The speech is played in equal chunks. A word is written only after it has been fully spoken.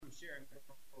share and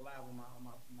go live on my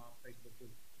Facebook too.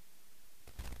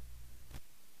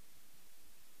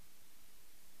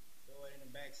 Throw it in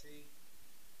the back seat.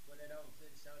 Put it over to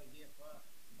the shoulder, get fucked.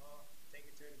 More. Take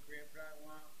it to the crib, plug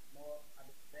one. More. I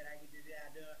bet I get the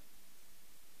job done.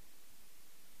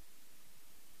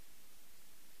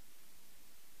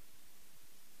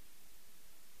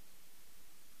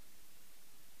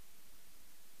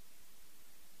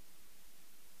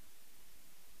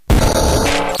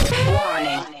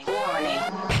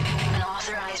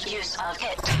 Of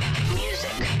hit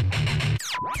music.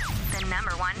 The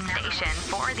number one station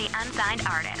for the unsigned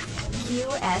artist.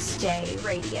 QSJ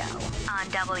Radio. On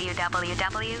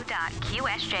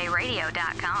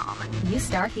www.qsjradio.com. You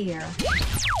start here.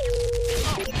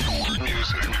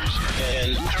 Music.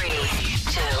 In 3,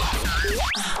 2,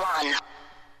 1.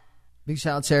 Big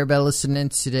shout out to everybody listening.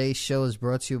 Today's show is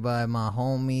brought to you by my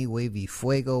homie Wavy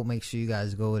Fuego. Make sure you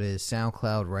guys go to his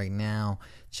SoundCloud right now.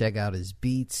 Check out his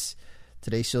beats.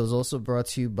 Today's show is also brought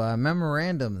to you by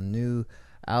Memorandum, the new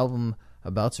album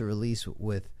about to release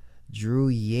with Drew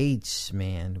Yates,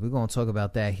 man. We're going to talk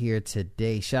about that here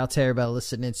today. Shout out to everybody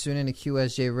listening. Tune in to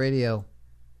QSJ Radio.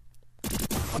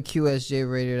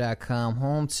 QSJRadio.com,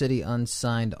 home to the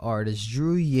unsigned artist.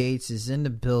 Drew Yates is in the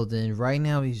building. Right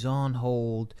now he's on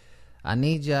hold. I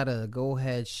need y'all to go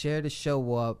ahead, share the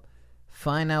show up,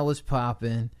 find out what's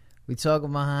popping. We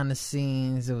talking behind the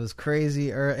scenes. It was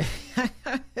crazy.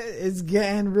 It's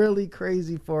getting really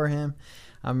crazy for him.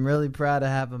 I'm really proud to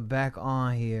have him back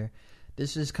on here.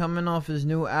 This is coming off his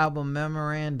new album,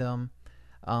 Memorandum.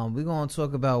 We're going to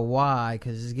talk about why,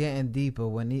 because it's getting deeper.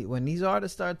 When these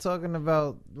artists start talking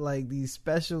about like these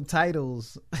special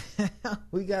titles,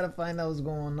 we got to find out what's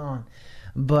going on.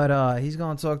 But he's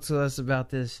going to talk to us about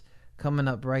this coming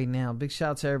up right now. Big shout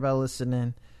out to everybody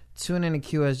listening. Tune in to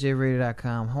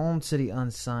QSJRadio.com, home to the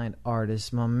unsigned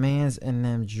artists. My man's and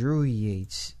them Drew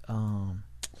Yates.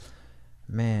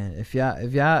 Man,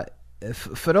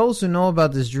 for those who know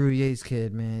about this Drew Yates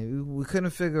kid, man, we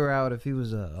couldn't figure out if he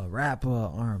was a rapper,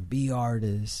 R&B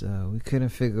artist. We couldn't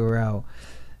figure out,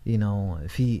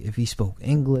 if he spoke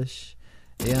English.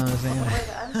 You know what I'm saying? For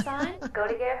the unsigned, go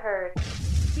to get heard.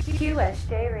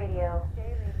 QSJ Radio.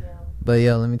 But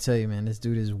yo, let me tell you, man, this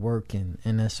dude is working,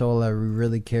 and that's all I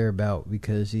really care about,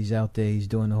 because he's out there, he's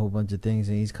doing a whole bunch of things,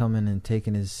 and he's coming and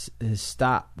taking his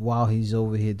stop while he's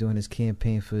over here doing his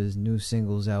campaign for his new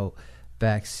singles out,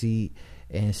 Backseat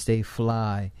and Stay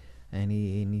Fly. And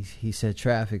he said,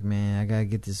 Traffic, man, I gotta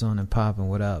get this on and popping.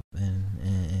 What up?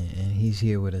 And he's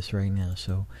here with us right now.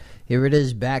 So here it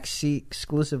is, Backseat,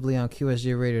 exclusively on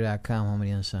QSJRadio.com, home of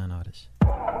the unsigned artists.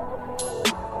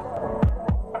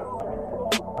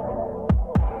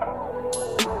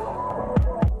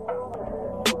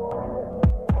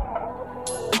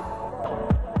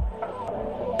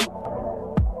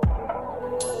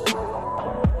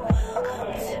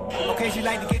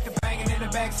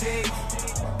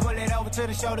 Pull it over to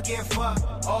the show to get fucked,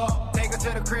 or take her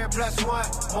to the crib plus one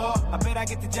more. I bet I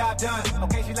get the job done.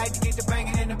 Okay, she like to get the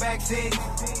banging in the backseat.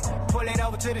 Pull it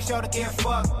over to the show to get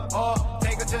fucked, or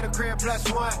take her to the crib plus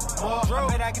one more. I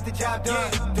bet I get the job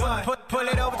done. Pull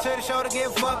it over to the show to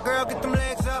get fucked, girl, get them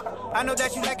legs up. I know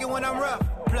that you like it when I'm rough.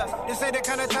 Plus, this ain't the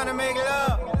kind of time to make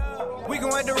love. We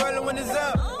gon' wait to roll it when it's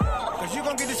up, cause you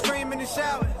gon' get the scream in the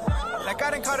shower. Like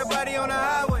I done caught a body on the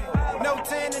highway. No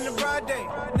 10 in the broad day.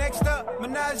 Next up,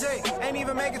 Menage. Ain't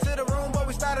even make it to the room, but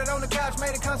we started on the couch.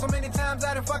 Made it come so many times,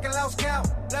 I done fucking lost count.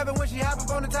 Loving when she hop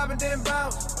up on the top and then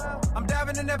bounce. I'm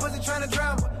diving in that pussy trying to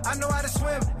drown, but I know how to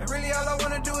swim. And really all I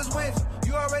wanna do is win.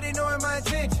 You already knowing my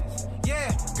intentions.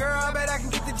 Yeah, girl, I bet I can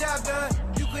get the job done.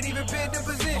 You could even bid the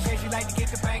position. Okay, she like to get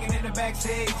the banging in the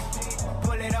backseat.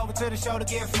 Pull it over to the show to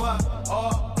get fucked,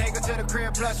 or take her to the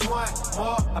crib plus one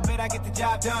more. I bet I get the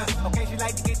job done. Okay, she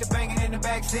like to get the banging in the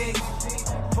backseat.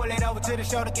 Pull it over to the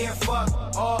show to get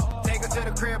fucked, or take her to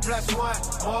the crib plus one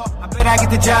more. I bet I get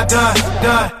the job done.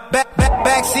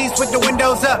 Back seats with the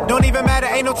windows up. Don't even matter,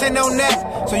 ain't no 10 on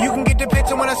that. So you can get the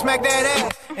picture when I smack that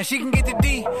ass, and she can get the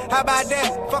D. How about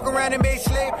that? Fuck around and make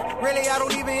sleep. Really, I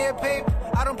don't even hear paper.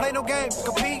 I don't play no games,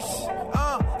 capiche?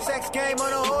 Sex game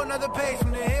on a whole nother page. From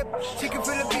the hip, she can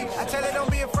feel the beat. I tell her don't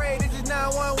be afraid, this is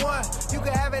 911. You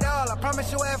can have it all, I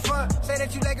promise you'll have fun. Say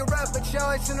that you like it rough, but you're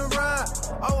always in the run.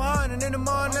 Oh, hun, and in the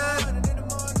morning.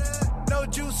 No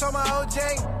juice on my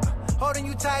OJ. Holding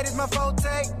you tight is my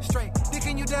forte. Straight,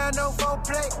 dicking you down, no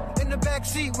foreplay. In the back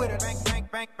seat with her.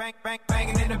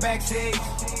 banging in the backseat.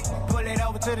 Pull it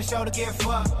over to the shoulder, get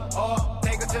fucked. Or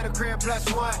take her to the crib plus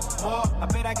one more. I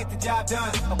bet I get the job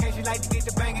done. Okay, she like to get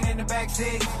the banging in the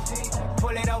backseat.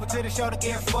 Pull it over to the shoulder,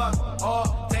 get fucked. Or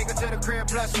take her to the crib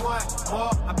plus one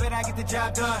more. I bet I get the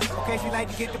job done. Okay, she like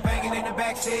to get the banging in the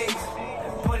backseat.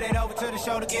 Pull it over to the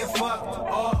shoulder, get fucked.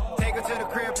 Or take her to the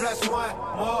crib plus one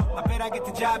more. I bet I get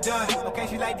the job done. Okay,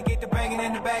 she like to get the banging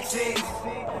in the backseat.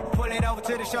 Pull it over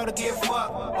to the shoulder, get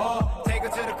fucked. Or take her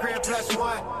to the crib plus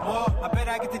one more. I bet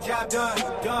I get the job done.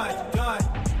 Done.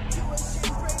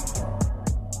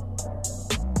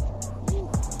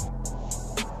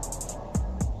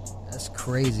 That's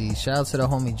crazy. Shout out to the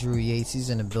homie Drew Yates. He's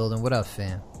in the building. What up,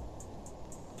 fam?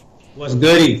 What's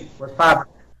goody? What's poppin'?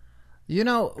 You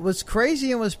know, what's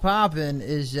crazy and what's popping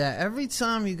is that every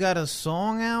time you got a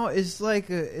song out, it's like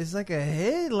a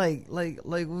hit. Like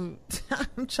I'm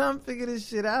trying to figure this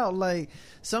shit out. Like,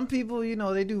 some people, you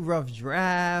know, they do rough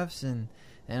drafts and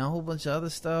a whole bunch of other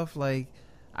stuff. Like,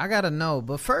 I gotta know.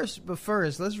 But first,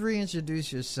 let's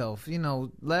reintroduce yourself. You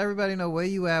know, let everybody know where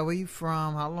you at, where you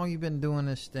from, how long you been doing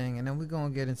this thing, and then we're gonna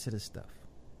get into the stuff.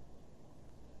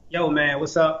 Yo, man,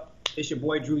 what's up? It's your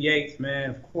boy Drew Yates,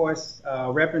 man. Of course,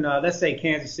 repping, let's say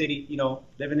Kansas City, you know,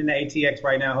 living in the ATX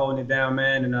right now, holding it down,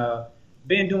 man. And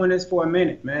been doing this for a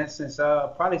minute, man, since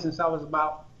probably since I was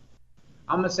about,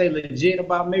 I'm going to say legit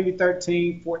about maybe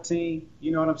 13, 14,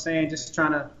 you know what I'm saying? Just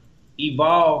trying to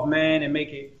evolve, man, and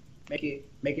make it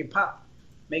pop.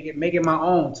 Make it my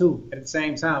own, too, at the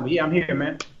same time. But, yeah, I'm here,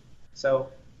 man. So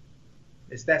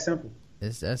it's that simple.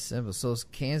 It's that simple. So it's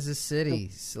Kansas City.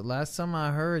 So last time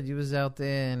I heard, you was out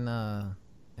there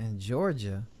in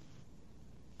Georgia.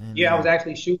 And, yeah, I was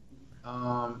actually shooting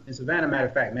in Savannah, matter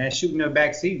of fact, man. Shooting a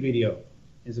backseat video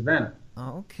in Savannah.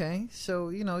 Oh, okay. So,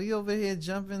 you know, you over here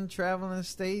jumping, traveling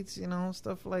states, you know,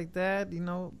 stuff like that. You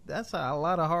know, that's a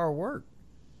lot of hard work.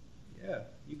 Yeah,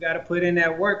 you got to put in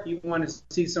that work. You want to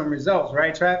see some results,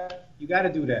 right, Trap? You got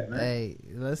to do that, man. Hey,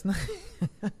 let's not.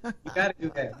 You got to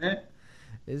do that, man.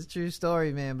 It's a true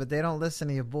story, man, but they don't listen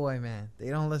to your boy, man. They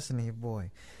don't listen to your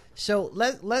boy. So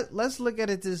let's look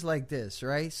at it just like this,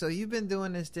 right? So you've been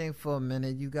doing this thing for a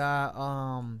minute. You got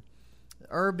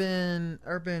urban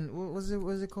what was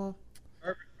it called?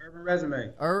 Urban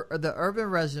Resume. The Urban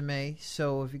Resume.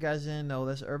 So if you guys didn't know,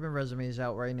 that's Urban Resume is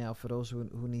out right now for those who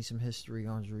need some history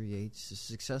on Drew Yates. The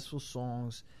successful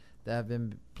songs that have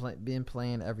been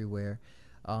playing everywhere.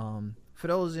 For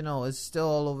those, you know, it's still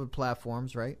all over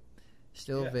platforms, right?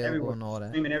 Still available everywhere. And all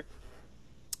that.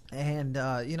 And,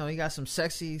 you know, you got some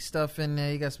sexy stuff in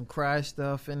there. You got some cry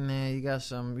stuff in there. You got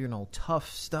some, you know, tough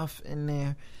stuff in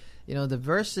there. You know,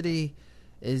 diversity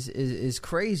is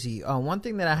crazy. One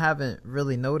thing that I haven't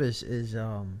really noticed is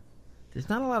there's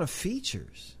not a lot of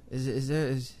features.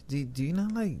 Do you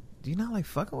not like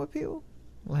fucking with people?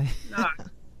 Like, nah,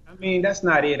 I mean, that's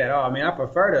not it at all. I mean, I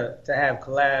prefer to have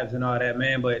collabs and all that,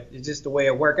 man, but it's just the way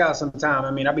it work out sometimes.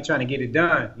 I mean, I be trying to get it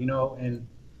done, you know, and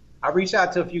I reach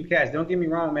out to a few cats. Don't get me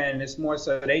wrong, man. It's more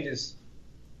so they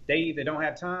either don't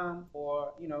have time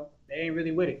or, you know, they ain't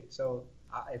really with it. So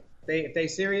if they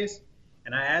serious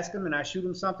and I ask them and I shoot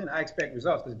them something, I expect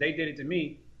results, because if they did it to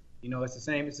me, you know, it's the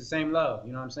same love.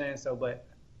 You know what I'm saying? So, but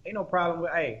ain't no problem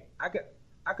with, hey, I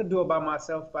could do it by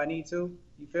myself if I need to.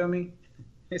 You feel me?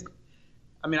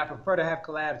 I mean, I prefer to have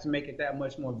collabs to make it that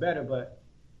much more better, but,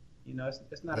 you know,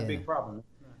 it's not a big problem.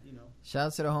 You know. Shout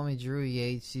out to the homie Drew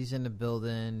Yates. He's in the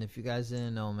building. If you guys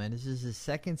didn't know, man, this is his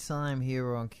second time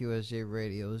here on QSJ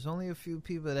Radio. There's only a few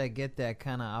people that get that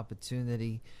kind of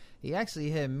opportunity. He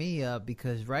actually hit me up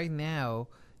because right now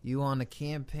you on a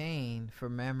campaign for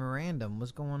Memorandum.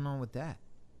 What's going on with that?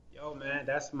 Yo, man,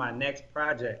 that's my next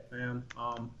project, man.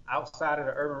 Outside of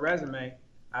the Urban Resume,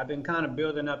 I've been kind of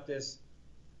building up this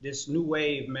new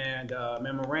wave, man,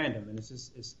 Memorandum, and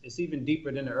it's even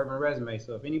deeper than the Urban Resume.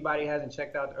 So if anybody hasn't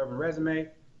checked out the Urban Resume,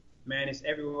 man, it's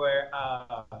everywhere.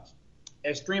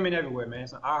 It's streaming everywhere, man.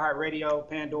 It's on iHeartRadio,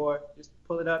 Pandora. Just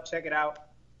pull it up, check it out.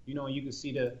 You know, you can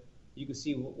see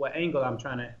what angle I'm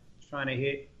trying to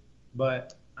hit.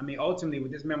 But I mean, ultimately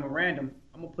with this Memorandum,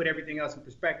 I'm gonna put everything else in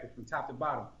perspective from top to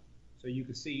bottom, so you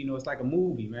can see. You know, it's like a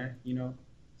movie, man. You know,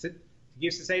 to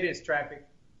say this, Traffic.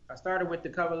 I started with the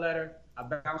cover letter. I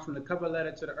bounced from the cover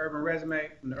letter to the Urban Resume,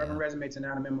 from the Urban Resume to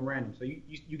now the Memorandum. So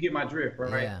you get my drift,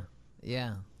 right?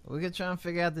 Yeah. We're trying to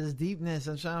figure out this deepness.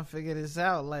 I'm trying to figure this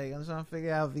out. Like, I'm trying to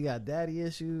figure out if you got daddy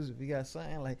issues, if you got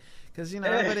something like, because, you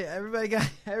know, everybody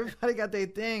got their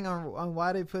thing on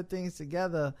why they put things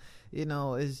together. You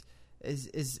know, is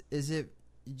it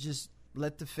just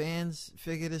let the fans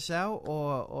figure this out,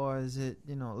 or is it,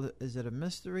 you know, is it a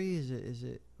mystery? Is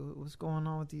it what's going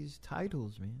on with these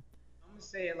titles, man? I'm to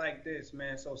say it like this,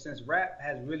 man. So since rap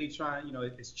has really trying,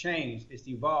 it's changed, it's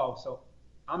evolved. So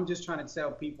I'm just trying to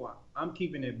tell people I'm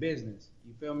keeping it business.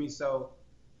 You feel me? So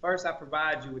first I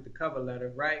provide you with the cover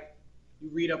letter, right? You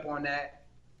read up on that.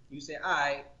 You say, all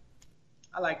right,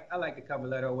 I like the cover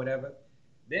letter or whatever.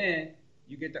 Then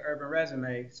you get the urban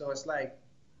resume. So it's like,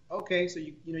 okay, so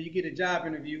you get a job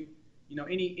interview.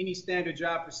 Any standard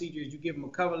job procedures, you give them a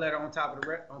cover letter on top of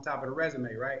the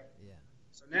resume, right? Yeah.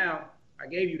 So now I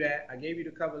gave you that. I gave you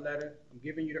the cover letter. I'm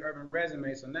giving you the urban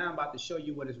resume. So now I'm about to show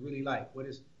you what it's really like. What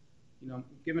is, I'm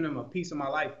giving them a piece of my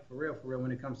life for real,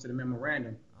 when it comes to the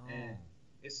memorandum. Oh. And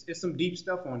it's some deep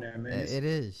stuff on there, man. It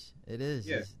is. Yeah.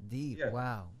 It's deep. Yeah.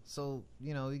 Wow. So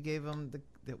you gave them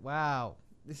the wow.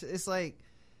 It's like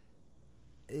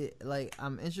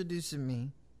I'm introducing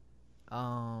me.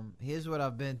 Here's what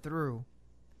I've been through,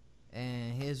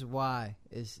 and here's why.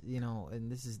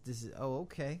 And this is. Oh,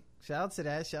 okay. Shout out to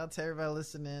that. Shout out to everybody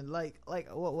listening. Like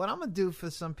what I'm gonna do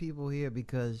for some people here,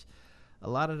 because a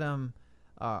lot of them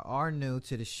are new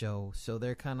to the show, so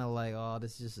they're kind of like, oh,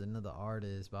 this is just another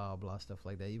artist, blah blah stuff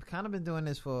like that. You've kind of been doing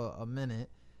this for a minute.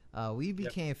 We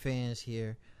became fans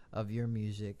here of your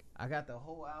music. I got the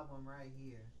whole album right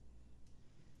here.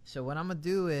 So what I'm gonna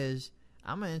do is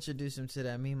I'm gonna introduce him to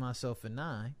that Me, Myself, and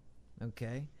I,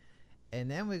 okay, and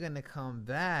then we're gonna come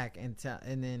back and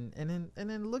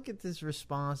then look at this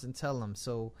response and tell them.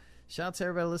 So shout out to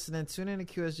everybody listening. Tune in to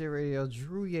QSJ Radio.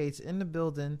 Drew Yates in the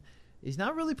building. He's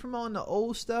not really promoting the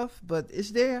old stuff, but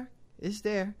it's there. It's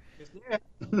there.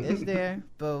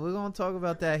 But we're gonna talk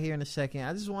about that here in a second.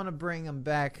 I just want to bring him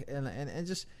back and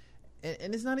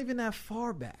it's not even that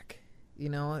far back.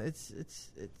 It's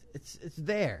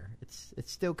there. It's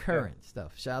still current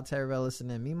stuff. Shout out to everybody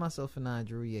listening. Me, Myself, and I,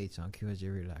 Drew Yates on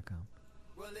QSJRadio.com.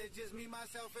 Well, it's just me,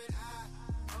 myself, and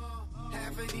I.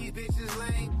 Half of these bitches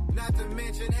lame. Not to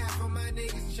mention half of my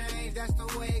niggas change. That's the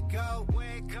way it go.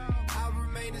 I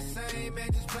remain the same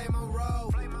and just play my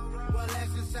role. Well,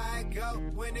 that's just how it go.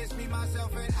 When it's me,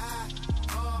 myself, and I.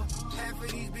 Half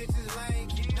of these bitches lame.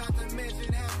 Not to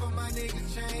mention half of my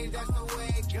niggas change. That's the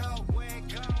way it go.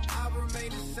 I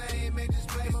remain the same and just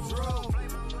play my role.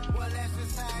 Well, that's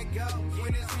just how it go.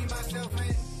 When it's me, myself,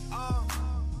 and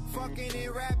fucking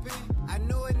and rapping. I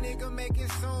know a nigga making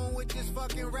soon with just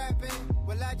fucking rapping.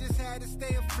 Well, I just had to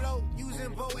stay afloat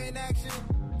using boat in action.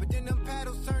 But then them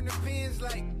paddles turn to pins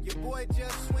like your boy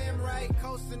just swim right,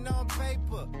 coasting on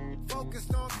paper,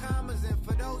 focused on commas. And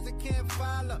for those that can't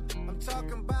follow, I'm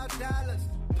talking about dollars.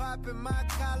 Popping my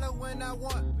collar when I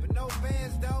want, but no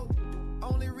bands though.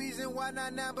 Only reason why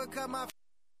not now because my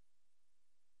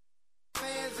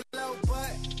fans low,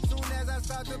 but soon as I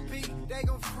start to peak, they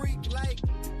gon' freak like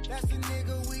that's the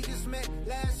nigga we just met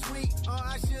last week.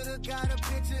 I should've got a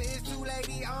picture, it's too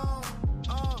late on.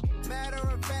 Matter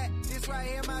of fact, this right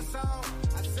here my song.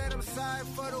 I said I'm sorry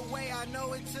for the way I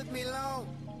know it took me long.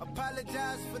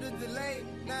 Apologize for the delay,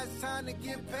 now it's time to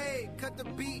get paid. Cut the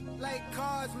beat like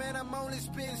cars, man, I'm only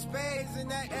spitting spades. And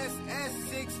that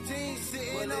SS16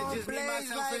 sitting on blaze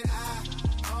like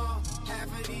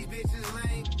half of these bitches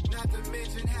lame. Not to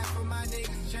mention half of my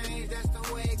niggas change, that's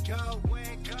the way it go.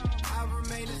 I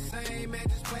remain the same and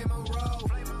just play my role.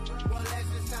 Well, that's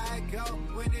just how it go.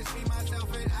 When it's me,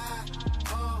 myself, and I.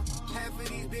 Half of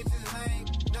these bitches lame.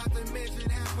 Not to mention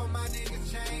half of my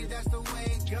niggas change, that's the way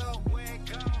it go.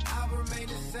 I remain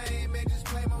the same and just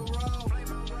play my role.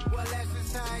 Well, that's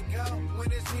just how it go.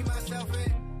 When it's me, myself,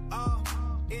 and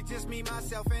it's just me,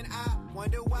 myself, and I.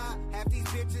 Wonder why half these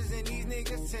bitches and these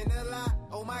niggas tend to lie.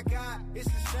 Oh my God, it's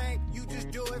a shame. You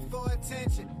just do it for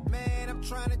attention. Man, I'm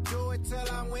trying to do it till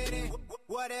I'm winning.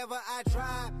 Whatever I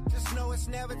try, just know it's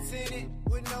never tinted.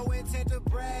 With no intent to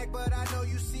brag, but I know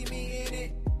you see me in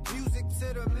it. Music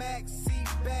to the max, seat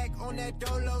back on that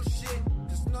dolo shit.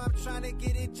 Just know I'm trying to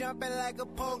get it jumping like a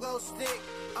pogo stick.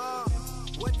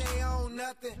 What they own,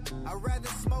 nothing. I'd rather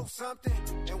smoke something.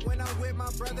 And when I'm with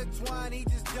my brother Twine, he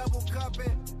just double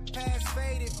cupping. Pass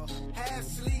faded, half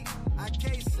sleep. I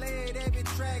can't slay it, every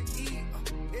track eat.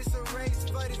 It's a race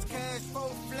for this cash,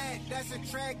 full flat, that's a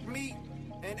track meet.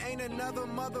 And ain't another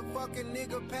motherfucking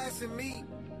nigga passing me.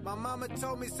 My mama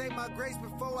told me say my grace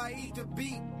before I eat the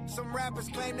beat. Some rappers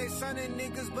claim they son of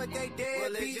niggas, but they dead.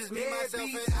 Well, it's just me, myself,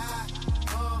 and I.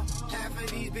 Half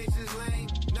of these bitches lame.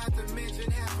 Not to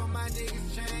mention half of my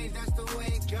niggas change. That's the way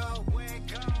it go.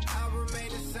 I remain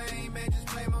the same and just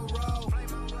play my role.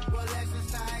 Well, that's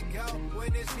just how it go.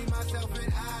 When it's me, myself,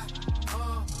 and I.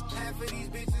 Half of these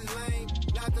bitches lame.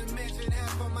 Not to mention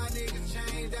half of my niggas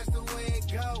change. That's the way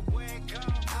it go.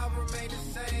 I remain the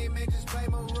same and just play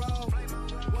my role.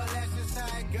 Well, that's just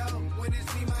how it go. When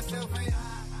it's me, myself, and I.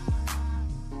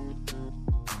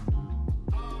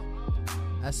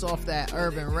 That's off that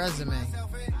Urban Resume.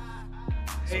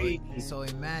 Hey. So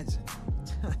imagine.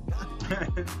 I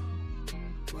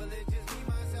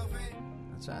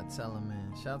try to tell him,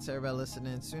 man. Shout out to everybody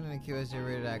listening. Tune in to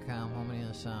QSJRadio.com, home of the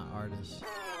unsigned artists.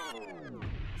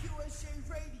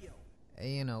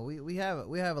 And you know, we have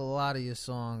a lot of your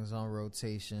songs on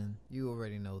rotation. You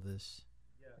already know this.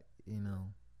 Yeah. You know,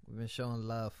 we've been showing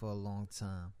love for a long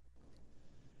time.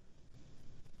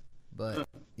 But,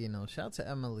 you know, shout out to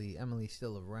Emily. Emily's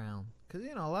still around. Because,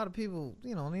 you know, a lot of people,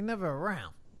 you know, they never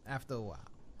around after a while.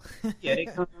 Yeah, they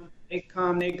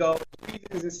come, they go.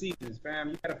 Seasons and seasons, fam.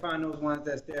 You gotta find those ones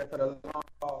that's there for the long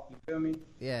haul. You feel me?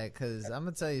 Yeah, because I'm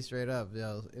going to tell you straight up,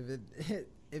 yo.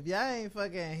 If y'all ain't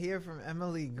fucking hear from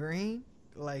Emily Green,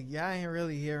 like, y'all ain't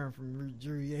really hearing from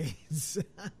Drew Yates.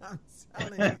 I'm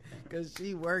telling you, because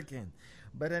she working.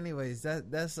 But anyways,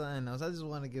 that's something else. I just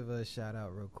want to give her a shout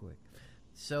out real quick.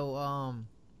 So,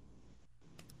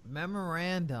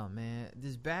 Memorandum, man.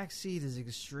 This Backseat is an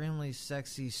extremely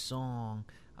sexy song.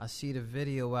 I see the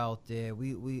video out there.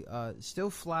 We Still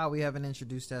Fly, we haven't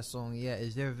introduced that song yet.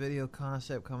 Is there a video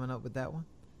concept coming up with that one?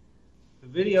 The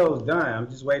video's done. I'm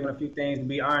just waiting on a few things to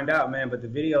be ironed out, man. But the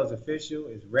video's official.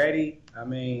 It's ready. I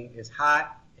mean, it's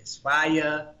hot. It's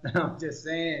fire. I'm just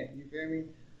saying. You feel me?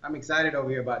 I'm excited over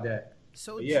here about that.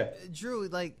 So, yeah. Drew,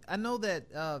 like, I know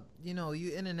that, you know,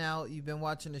 you in and out. You've been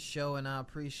watching the show, and I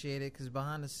appreciate it because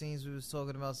behind the scenes we was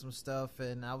talking about some stuff,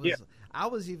 and I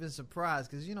was even surprised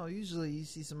because, you know, usually you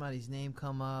see somebody's name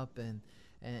come up, and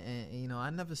you know,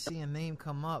 I never see a name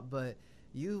come up, but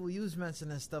you was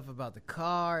mentioning stuff about the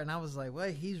car, and I was like,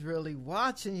 wait, he's really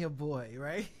watching your boy,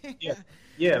 right?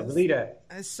 Yeah, believe that.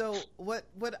 And so what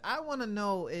I want to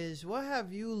know is, what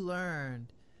have you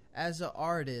learned as an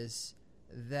artist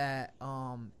that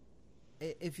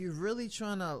if you're really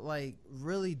trying to like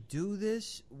really do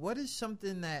this, what is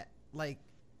something that like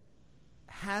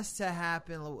has to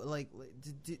happen? Like,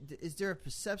 is there a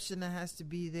perception that has to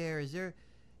be there? Is there,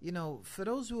 you know, for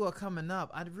those who are coming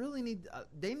up, I'd really need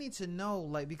they need to know,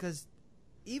 like, because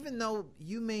even though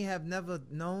you may have never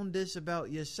known this about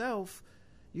yourself,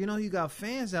 you know, you got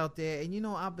fans out there, and you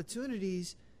know,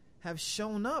 opportunities have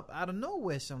shown up out of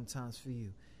nowhere sometimes for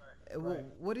you. Right.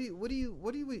 What do you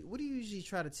usually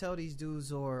try to tell these dudes,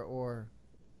 or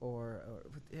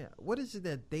what is it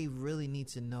that they really need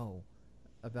to know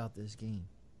about this game?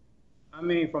 I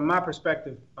mean, from my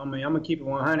perspective, I mean, I'm gonna keep it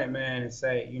 100, man, and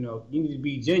say, you know, you need to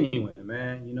be genuine,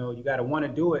 man. You know, you got to want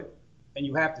to do it, and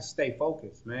you have to stay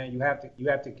focused, man. You have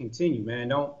to continue, man.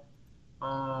 Don't,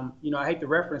 you know, I hate to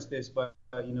reference this, but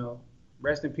you know,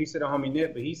 rest in peace to the homie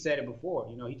Nip, but he said it before.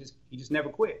 You know, he just never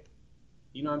quit.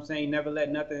 You know what I'm saying? He never let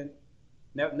nothing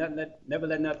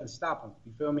stop him.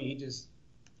 You feel me?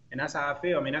 And that's how I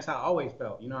feel. I mean, that's how I always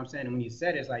felt. You know what I'm saying? And when you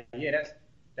said it, it's like, yeah,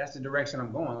 that's the direction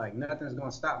I'm going. Like, nothing's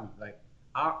gonna stop me. Like,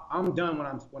 I'm done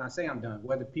when I say I'm done.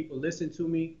 Whether people listen to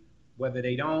me, whether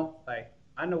they don't, like,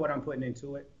 I know what I'm putting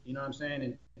into it. You know what I'm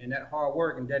saying? And that hard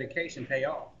work and dedication pay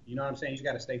off. You know what I'm saying? You just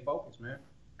gotta stay focused, man.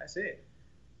 That's it.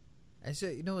 And so,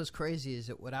 you know what's crazy is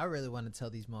that what I really want to tell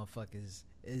these motherfuckers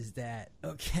is that,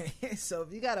 okay, so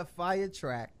if you got a fire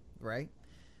track, right?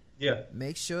 Yeah.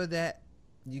 Make sure that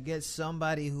you get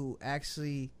somebody who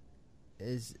actually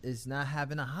is not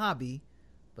having a hobby,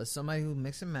 but somebody who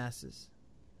mix and masters,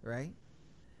 right?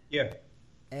 Yeah.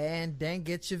 And then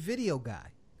get your video guy,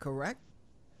 correct?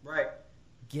 Right.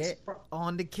 Get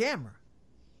on the camera.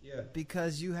 Yeah.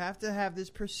 Because you have to have this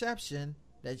perception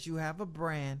that you have a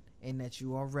brand and that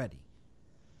you are ready.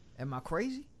 Am I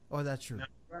crazy, or is that true?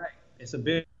 Right. It's a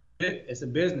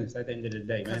business at the end of the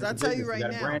day, man. Because I tell you right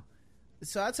now.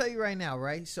 So I'll tell you right now,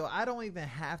 right? So I don't even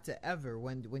have to ever,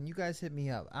 when you guys hit me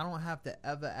up, I don't have to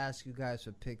ever ask you guys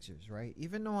for pictures, right?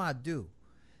 Even though I do.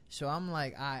 So I'm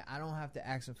like, I don't have to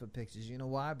ask them for pictures. You know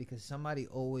why? Because somebody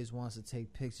always wants to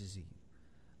take pictures of you.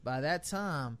 By that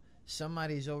time,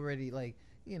 somebody's already like,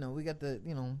 you know, we got the,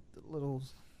 you know, the little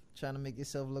trying to make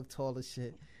yourself look tall as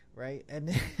shit, right? And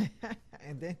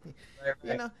then right.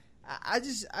 You know, I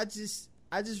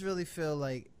just really feel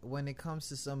like when it comes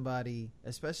to somebody,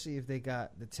 especially if they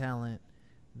got the talent,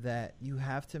 that you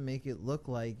have to make it look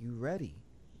like you ready,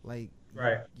 like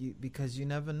right. Because you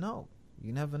never know.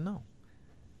 You never know.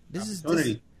 This is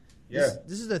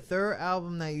the third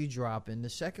album that you dropping. The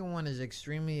second one is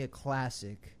extremely a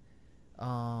classic,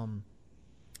 and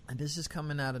this is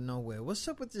coming out of nowhere. What's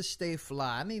up with this Stay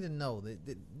Fly? I need to know.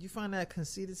 You find that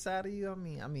conceited side of you? I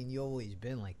mean, you always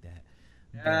been like that.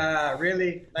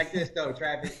 Really? Like this though,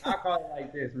 Travis. I call it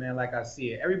like this, man. Like I see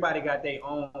it. Everybody got their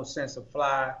own sense of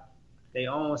fly, their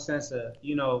own sense of,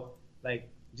 you know, like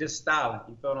just styling.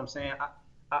 You feel what I'm saying?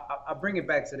 I bring it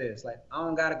back to this. Like, I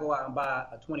don't gotta go out and buy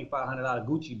a $2,500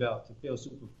 Gucci belt to feel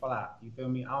super fly. You feel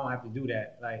me? I don't have to do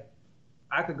that. Like,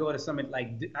 I could go to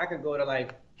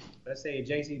like, let's say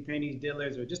J.C. Penney's,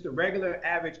 Dillard's, or just a regular,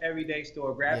 average, everyday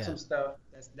store. Grab some stuff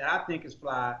that I think is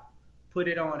fly, put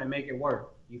it on, and make it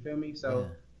work. You feel me? So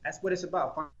that's what it's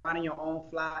about: finding your own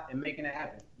fly and making it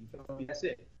happen. You feel me? That's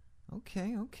it.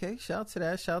 Okay. Shout out to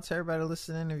that. Shout out to everybody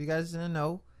listening. If you guys didn't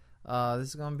know, this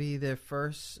is gonna be their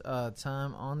first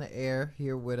time on the air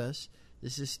here with us.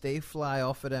 This is Stay Fly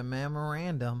off of that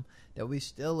memorandum that we're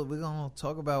gonna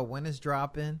talk about when it's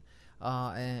dropping,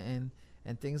 and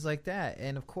things like that.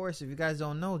 And of course, if you guys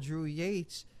don't know, Drew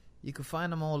Yates, you can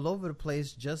find him all over the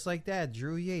place just like that.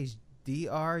 Drew Yates,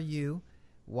 DRUYATES.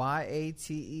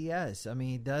 I mean,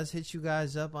 he does hit you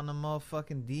guys up on the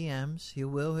motherfucking DMs. He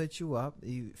will hit you up.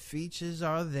 Features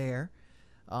are there.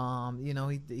 You know,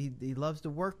 he loves to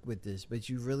work with this, but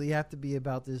you really have to be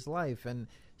about this life. And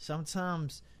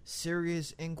sometimes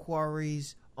serious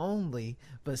inquiries only,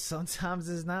 but sometimes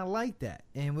it's not like that.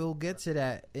 And we'll get to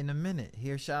that in a minute.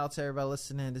 Here, shout out to everybody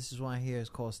listening. This is one here. It's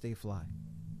called Stay Fly.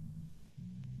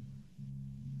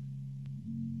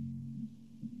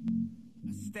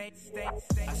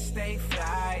 Stay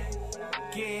fly,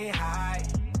 get high.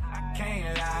 I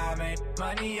can't lie, man.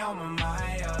 Money on my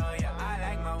mind, oh yeah. I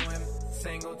like my women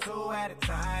single, 2 at a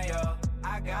time, yo.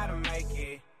 I gotta make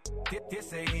it.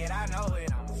 This a hit, I know it.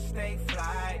 I'ma stay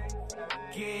fly,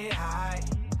 get high.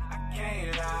 I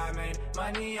can't lie, man.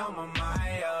 Money on my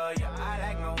mind, oh yeah. I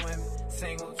like my women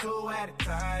single, 2 at a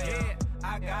time, yeah.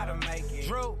 I gotta make it.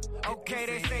 Drew, okay,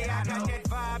 they say I got that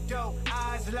vibe though.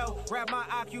 Eyes low, rap my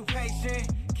occupation.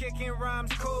 Kicking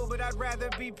rhymes cool, but I'd rather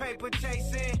be paper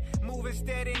chasing. Moving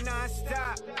steady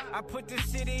non-stop. I put the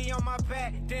city on my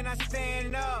back, then I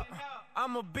stand up.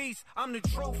 I'm a beast, I'm the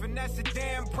truth, and that's a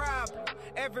damn problem.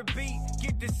 Every beat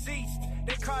get deceased.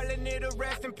 They calling it a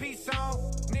rest in peace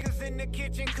song. Niggas in the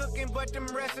kitchen cooking, but them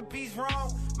recipes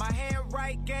wrong. My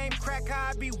handwrite game crack,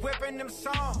 how I be whipping them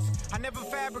songs. I never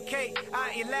fabricate,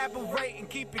 I elaborate and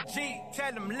keep it G.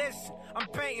 Tell them, listen, I'm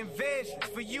painting visions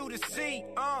for you to see.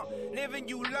 Living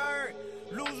you learn,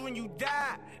 lose when you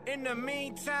die. In the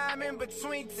meantime, in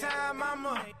between time,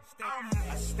 I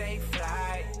stay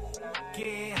fly,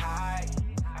 get high.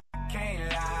 I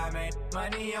can't lie, man.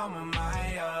 Money on my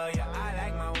mind, oh yeah. I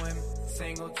like my women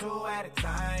single, 2 at a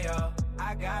time, yo.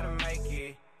 I gotta make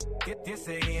it. This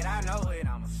a hit, I know it.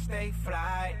 I'ma stay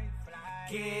fly,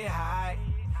 get high.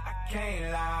 I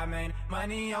can't lie, man.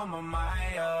 Money on my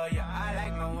mind, oh yeah. I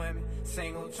like my women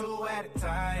single, 2 at a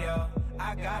time, yo.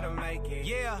 I gotta make it.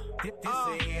 Yeah, this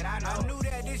a hit, I know. I knew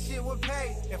that this shit would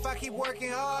pay if I keep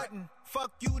working hard. And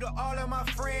fuck you to all of my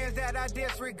friends that I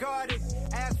disregarded.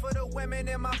 As for the women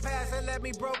in my past that left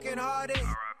me broken hearted.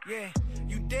 Yeah,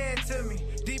 you dead to me,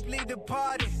 deeply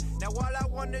departed. Now all I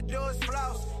wanna do is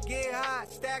floss, get high,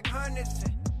 stack hundreds,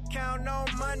 and count on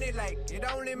money like it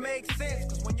only makes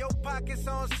sense. Cause when your pockets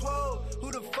on swole,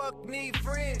 who the fuck need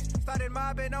friends? Started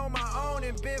mobbing on my own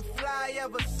and been fly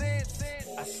ever since.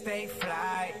 I stay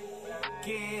fly,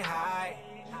 get high.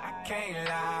 I can't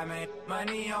lie, man.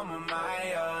 Money on my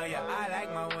mind, oh yeah. I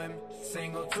like my women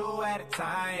single, 2 at a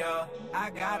time, yo. I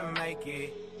gotta make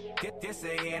it. This a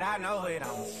hit, I know it.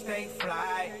 I'ma stay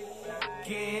fly,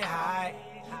 get high.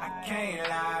 I can't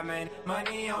lie, man.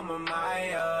 Money on my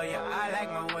mind, oh yeah. I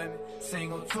like my women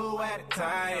single, 2 at a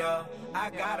time, yo. I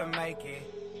gotta make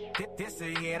it. This a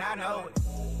hit, I know it.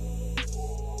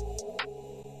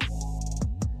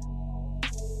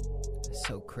 It's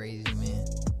so crazy, man.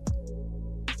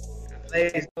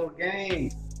 Plays no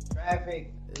games,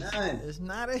 traffic, none. It's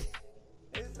not a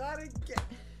game.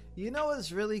 You know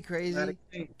what's really crazy?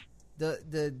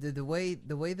 The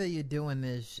way that you're doing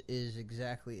this is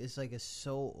exactly, it's like a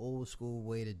so old school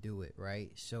way to do it,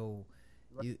 right? So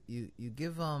you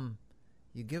give them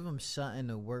something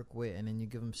to work with, and then you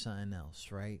give them something else,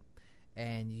 right?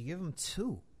 And you give them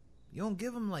 2. You don't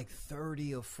give them like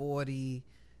 30 or 40.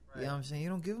 Right. You know what I'm saying? You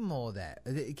don't give them all that.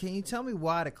 Can you tell me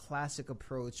why the classic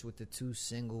approach with the 2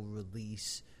 single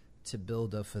release to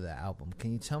build up for the album?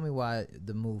 Can you tell me why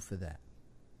the move for that?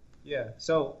 Yeah.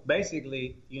 So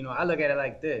basically, you know, I look at it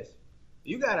like this.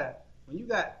 When you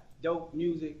got dope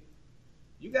music,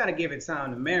 you gotta give it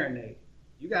time to marinate.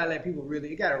 You gotta let people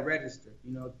you gotta register,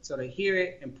 you know, so to hear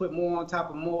it and put more on top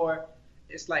of more,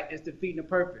 it's like it's defeating the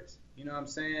purpose. You know what I'm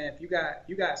saying? If you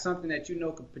got something that you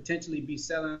know could potentially be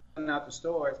selling out the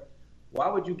stores, why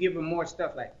would you give them more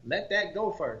stuff? Like, let that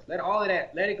go first. Let all of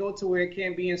that, let it go to where it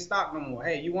can't be in stock no more.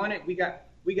 Hey, you want it? We got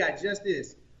just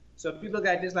this. So if you look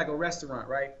at this like a restaurant,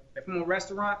 right? If I'm a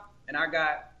restaurant and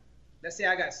let's say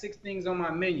I got 6 things on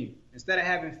my menu, instead of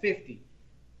having 50,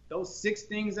 those 6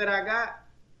 things that I got,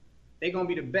 they're gonna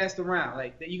be the best around.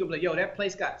 Like you gonna be like, yo, that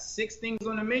place got 6 things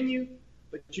on the menu,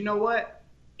 but you know what?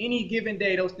 Any given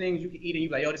day, those things you can eat and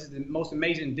you're like, yo, this is the most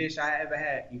amazing dish I ever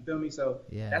had. You feel me? So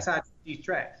that's how I treat these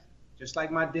tracks. Just like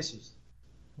my dishes.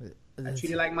 I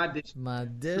treat it like my dishes. My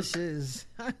dishes.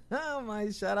 My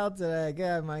shout out to that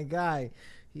guy, my guy.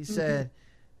 He said,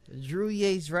 Drew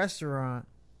Yates Restaurant.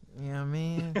 You know what I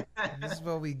mean? This is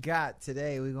what we got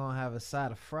today. We're gonna have a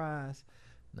side of fries.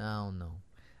 No, I don't know.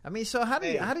 I mean, so how do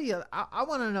you? I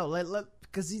want to know,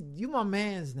 because you my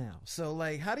man's now. So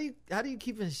like, how do you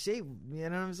keep in shape? You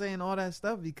know what I'm saying? All that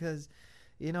stuff, because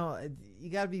you know you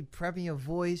got to be prepping your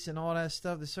voice and all that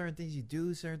stuff. There's certain things you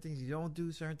do, certain things you don't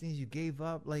do, certain things you gave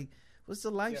up. Like, what's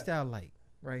the lifestyle like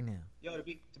right now? Yo, to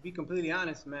be completely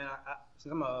honest, man,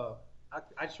 since I'm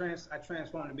I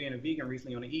transformed to being a vegan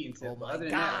recently on the eating tip. Oh but my other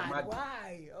than God, that,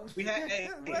 why? We had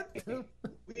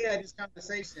we had this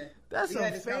conversation. That's we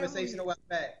had this conversation a while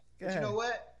back. But you know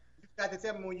what? You got to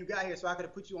tell me when you got here, so I could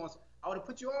have put you on. I would have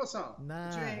put you on something.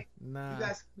 Nah. You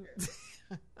guys,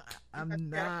 I'm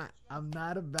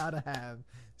not about to have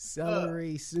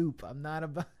celery soup. I'm not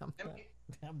about. Let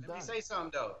me say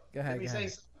something though. Go ahead. Let me say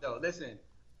something though. Listen,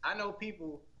 I know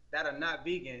people that are not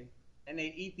vegan. And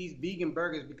they eat these vegan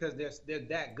burgers because they're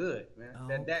that good, man. Oh,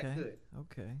 they're that good.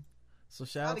 Okay. So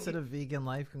shout out to the vegan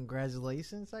life.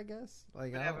 Congratulations, I guess.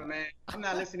 Like, whatever, man. I'm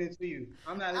not listening to you.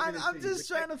 I'm just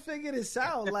trying to figure this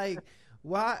out. Like,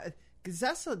 why? Because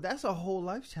that's a whole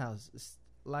lifestyle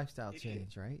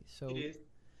change, right? So it is.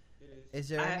 Is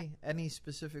there any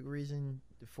specific reason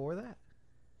for that?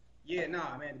 Yeah,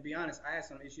 nah, man. To be honest, I had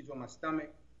some issues with my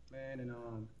stomach, man, and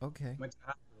okay. Went to the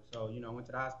hospital. So, you know, I went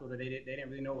to the hospital. They didn't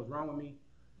really know what was wrong with me.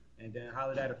 And then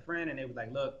hollered at a friend, and they was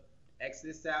like, look, X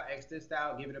this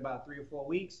out, give it about 3 or 4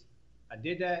 weeks. I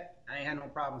did that. I ain't had no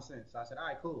problem since. So I said, all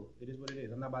right, cool. It is what it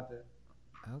is. I'm not about to.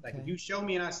 Okay. Like, if you show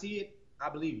me and I see it, I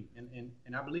believe you.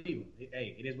 And I believe you.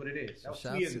 Hey, it is what it is. That was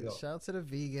 2 years ago. Shout out to the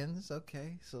vegans.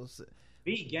 Okay. So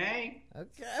vegan.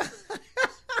 Okay.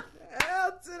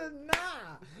 Hell to the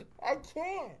nah. I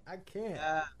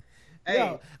can't. Hey,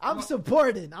 yo, I'm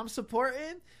supporting,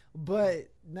 but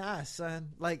nah, son.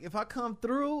 Like, if I come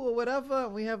through or whatever,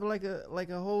 we have like a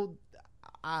whole,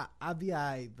 I'll be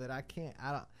alright, but I can't.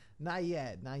 I don't. Not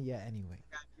yet. Anyway.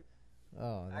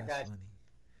 Oh, that's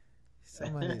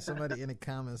funny. Somebody in the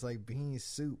comments like bean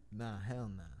soup. Nah,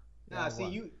 hell nah. Nah, see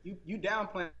you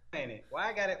downplaying it. Why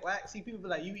I got it? Why see people be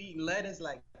like you eating lettuce?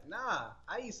 Like, nah,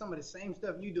 I eat some of the same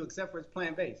stuff you do, except for it's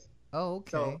plant based. Oh,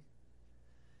 okay. So,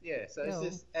 yeah, so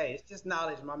it's just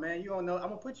knowledge, my man. You don't know. I'm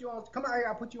gonna put you on. Come out here,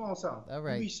 I'll put you on something. All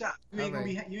right. You be shocked. You ain't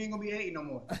gonna be hating no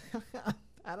more.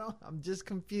 I'm just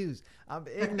confused. I'm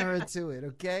ignorant to it.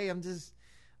 Okay, I'm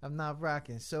not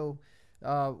rocking. So,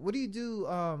 what do you do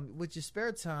with your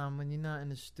spare time when you're not in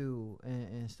the stew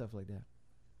and stuff like that?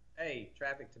 Hey,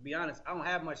 Traffic. To be honest, I don't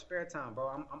have much spare time, bro.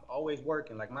 I'm always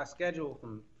working. Like my schedule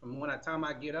from when time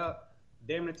I get up,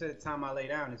 damn near to the time I lay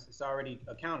down, it's already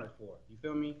accounted for. You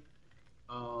feel me?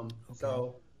 Okay.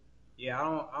 So, yeah,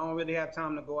 I don't really have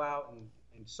time to go out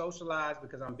and socialize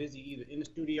because I'm busy either in the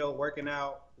studio working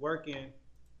out, working.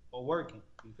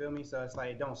 You feel me? So it's like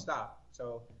it don't stop.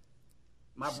 So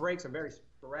my breaks are very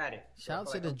sporadic. Shout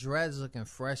out to the dreads looking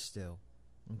fresh still.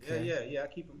 Okay. Yeah. I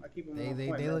keep them.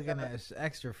 They looking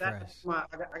extra fresh.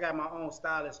 I got my own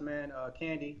stylist, man.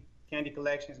 Candy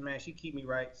Collections, man. She keep me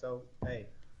right. So hey.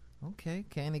 Okay,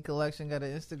 Candy Collection got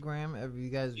an Instagram. You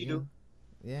guys do.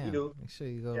 Yeah, you do. Make sure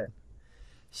you go. Yeah.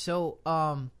 So,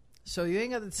 so you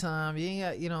ain't got the time. You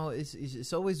ain't got,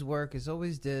 it's always work. It's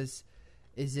always this.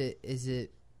 Is it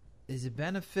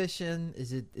beneficent?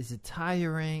 Is it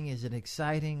tiring? Is it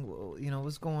exciting?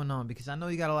 What's going on? Because I know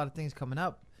you got a lot of things coming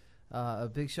up. A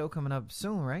big show coming up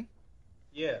soon, right?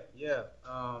 Yeah.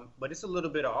 But it's a little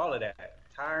bit of all of that.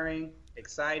 Tiring,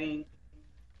 exciting.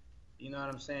 You know what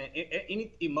I'm saying?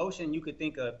 Any emotion you could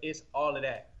think of, it's all of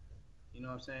that. You know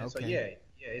what I'm saying? Okay. So yeah,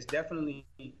 it's definitely,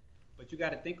 but you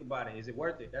got to think about it. Is it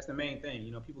worth it? That's the main thing.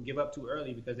 People give up too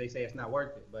early because they say it's not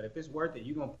worth it. But if it's worth it,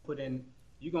 you're gonna put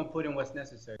in what's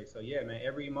necessary. So yeah, man,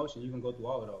 every emotion you can go through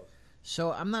all of those.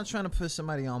 So I'm not trying to put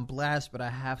somebody on blast, but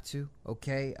I have to.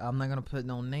 Okay, I'm not gonna put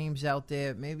no names out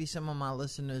there. Maybe some of my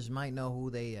listeners might know who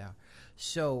they are.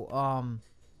 So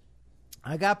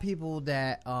I got people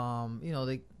that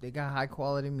they got high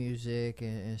quality music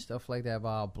and stuff like that,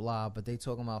 blah, but they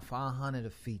talking about 500 a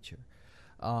feature.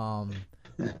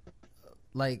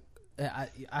 Like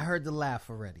I heard the laugh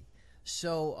already.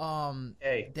 So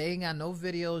hey. They ain't got no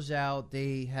videos out.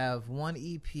 They have one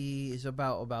EP. It's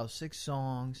about 6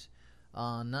 songs.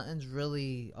 Nothing's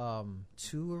really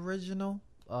too original.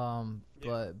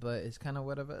 But it's kind of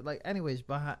whatever. Like, anyways,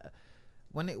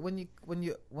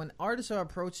 when artists are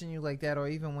approaching you like that, or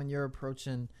even when you're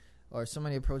approaching, or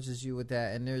somebody approaches you with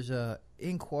that, and there's a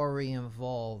inquiry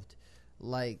involved,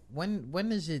 like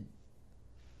when is it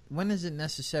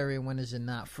necessary and when is it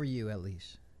not, for you at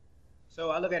least? So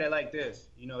I look at it like this,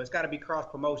 it's got to be cross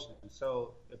promotion.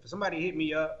 So if somebody hit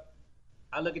me up,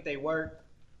 I look at their work,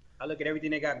 I look at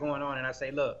everything they got going on, and I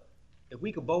say, look, if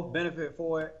we could both benefit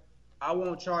for it, I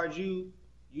won't charge you,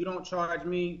 you don't charge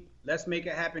me. Let's make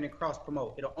it happen and cross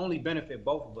promote. It'll only benefit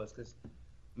both of us, because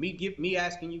me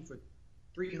asking you for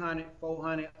 $300,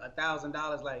 $400,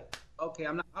 $1,000, like, okay,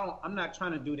 I'm not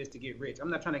trying to do this to get rich. I'm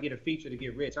not trying to get a feature to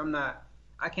get rich.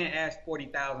 I can't ask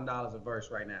 $40,000 a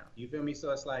verse right now. You feel me? So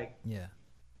it's like, yeah,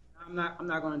 I'm not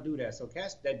gonna do that. So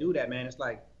cats that do that, man, it's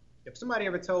like, if somebody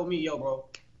ever told me, yo, bro,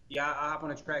 yeah, I'll hop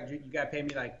on a track, you gotta pay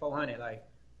me like $400, like,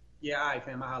 yeah, all right,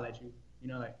 fam, I'll holler at you.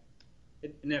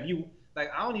 And if you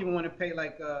like, I don't even want to pay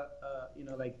like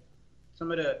like some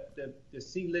of the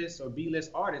C-list or B-list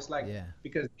artists, like,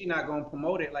 because they're not gonna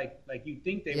promote it like you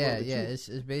think they will. Yeah, it's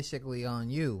basically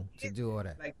on you to do all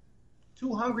that. Like,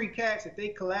 two hungry cats, if they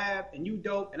collab and you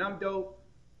dope and I'm dope,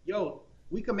 yo,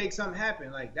 we can make something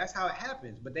happen. Like, that's how it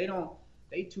happens. But they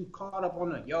too caught up on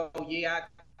the,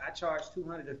 I charge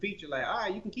 $200 a feature. Like, all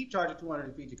right, you can keep charging $200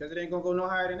 a feature, because it ain't gonna go no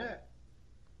higher than that.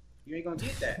 You ain't gonna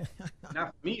get that. Not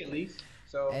for me, at least.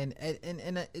 So and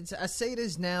I say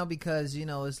this now because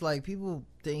it's like people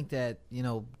think that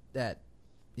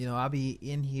I'll be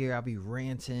in here, I'll be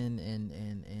ranting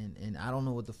and I don't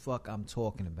know what the fuck I'm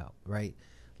talking about, right?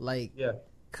 Like, yeah.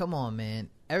 Come on, man.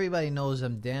 Everybody knows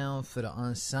I'm down for the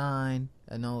unsigned.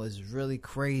 I know it's really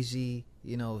crazy.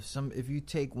 If you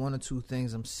take one or two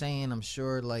things I'm saying, I'm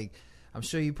sure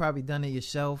you probably done it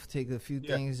yourself. Take a few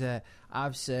things that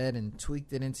I've said and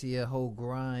tweaked it into your whole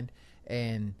grind,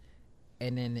 and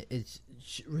then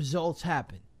results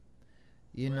happen.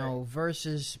 Right.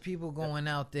 Versus people going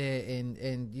out there and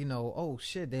oh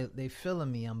shit, they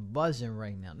feeling me. I'm buzzing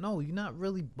right now. No, you're not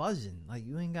really buzzing. Like,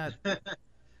 you ain't got.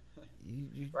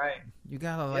 Right. You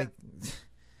gotta like.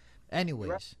 Anyways,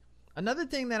 right. Another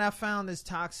thing that I found is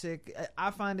toxic.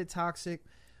 I find it toxic.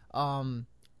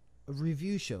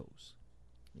 Review shows.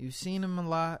 You've seen them a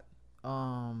lot.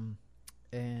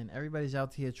 And everybody's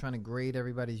out here trying to grade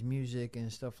everybody's music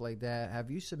and stuff like that.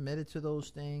 Have you submitted to those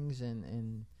things,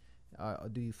 and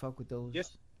do you fuck with those?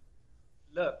 Yes.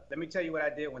 Look, let me tell you what I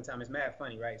did one time. It's mad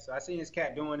funny, right? So I seen this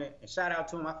cat doing it, and shout out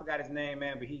to him. I forgot his name,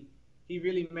 man, but he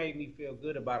really made me feel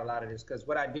good about a lot of this, because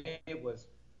what I did was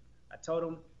I told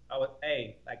him,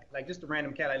 like just a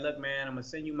random cat, like, look, man, I'm going to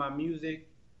send you my music.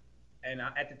 And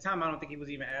at the time, I don't think he was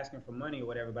even asking for money or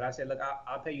whatever, but I said, look,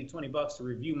 I'll pay you $20 to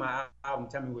review my album.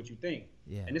 Tell me what you think.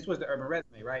 Yeah. And this was the Urban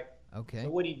Resume, right? Okay. So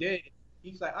what he did,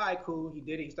 he's like, all right, cool. He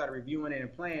did it. He started reviewing it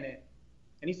and playing it.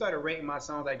 And he started rating my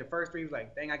songs. Like, the first three, he was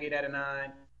like, dang, I get that a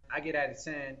 9. I get that a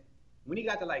 10. When he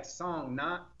got to like song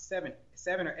 7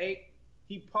 or 8,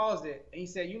 he paused it and he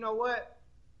said, you know what?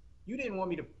 You didn't want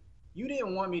me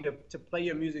to play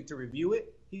your music to review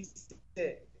it. He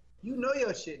said, you know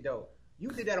your shit though. You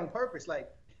did that on purpose,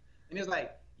 like, and it's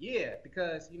like, yeah,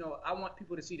 because I want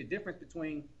people to see the difference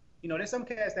between, there's some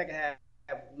cats that can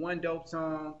have one dope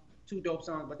song, 2 dope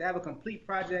songs, but they have a complete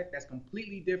project that's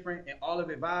completely different and all of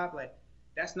it vibe. Like,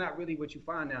 that's not really what you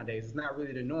find nowadays. It's not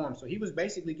really the norm. So he was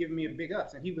basically giving me a big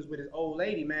ups, and he was with his old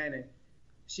lady, man, and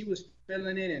she was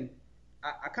feeling it, and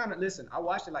I kind of listen. I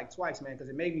watched it like twice, man, because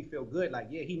it made me feel good. Like,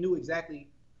 yeah, he knew exactly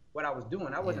what I was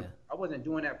doing. I wasn't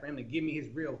doing that for him to give me his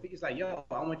real. He's like, yo,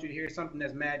 I want you to hear something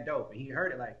that's mad dope, and he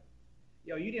heard it like,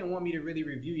 yo, you didn't want me to really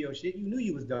review your shit. You knew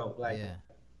you was dope. Like,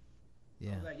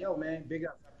 yeah. I was like, yo, man, big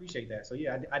ups. I appreciate that. So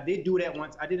yeah, I did do that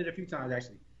once. I did it a few times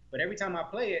actually. But every time I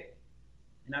play it,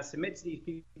 and I submit to these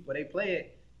people, they play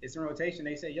it. It's in rotation.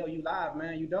 They say, yo, you live,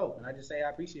 man, you dope, and I just say I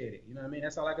appreciate it. You know what I mean?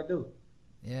 That's all I could do.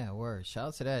 Yeah, word. Shout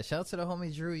out to that. Shout out to the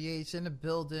homie Drew Yates in the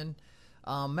building.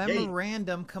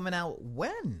 Memorandum coming out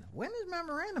when? When is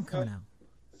Memorandum coming out?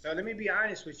 So let me be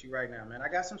honest with you right now, man.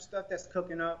 I got some stuff that's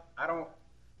cooking up. I don't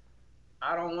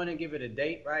want to give it a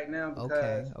date right now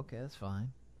because okay, that's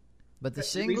fine. But the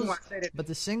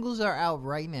singles are out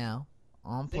right now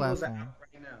on platform.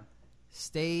 Right now.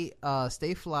 Stay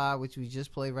Fly, which we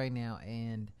just played right now,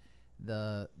 and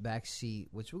the Backseat,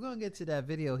 which we're gonna get to that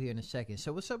video here in a second.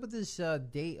 So what's up with this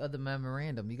date of the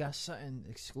Memorandum? You got something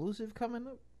exclusive coming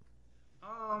up?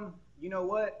 You know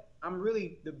what? I'm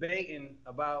really debating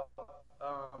about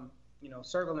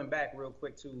circling back real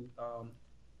quick to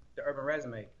the Urban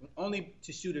Resume, only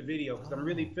to shoot a video, because I'm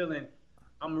really feeling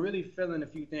a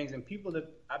few things, and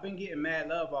I've been getting mad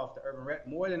love off the Urban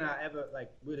more than I ever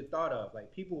would have thought of.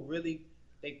 Like, people really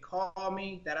they call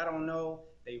me that I don't know.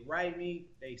 They write me.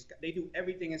 They do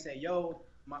everything and say, yo,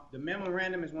 the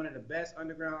Memorandum is one of the best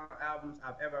underground albums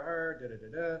I've ever heard.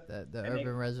 The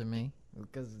Urban Resume.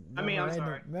 Because I'm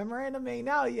sorry. Memorandum ain't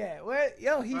out yet. What?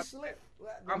 Yo, he slipped.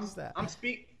 I'm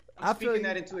speaking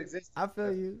that into existence. I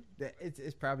feel you.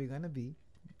 It's probably gonna be.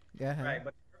 Go ahead. Right,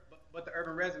 but the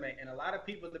Urban Resume, and a lot of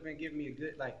people have been giving me a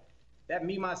good, like, that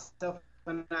Me, Myself,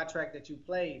 and I track that you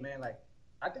played, man. Like,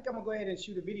 I think I'm gonna go ahead and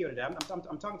shoot a video today. I'm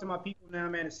talking to my people now,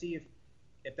 man, to see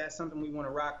if that's something we want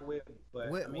to rock with.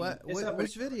 But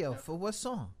which video for what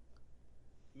song?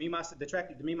 The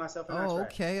track, the Me, Myself, and I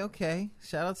track. Okay.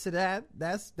 Shout out to that.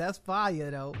 That's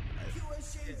fire though.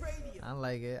 I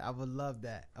like it. I would love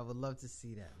that. I would love to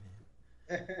see that,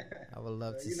 man. I would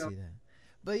love to see that.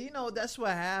 But that's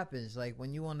what happens. Like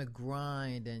when you on the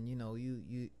grind and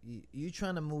you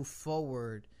trying to move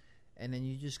forward, and then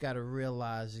you just got to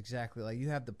realize exactly, like, you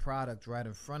have the product right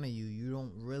in front of you. You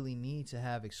don't really need to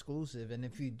have exclusive, and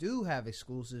if you do have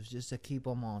exclusives, just to keep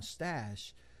them on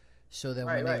stash, so that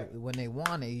when they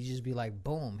want it, you just be like,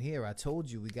 boom, here, I told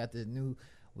you, we got that new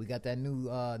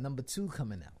number 2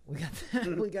 coming out. We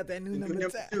got that new number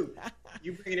 2.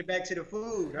 You bringing it back to the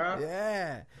food, huh?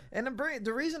 Yeah. And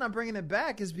the reason I'm bringing it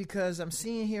back is because I'm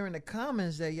seeing here in the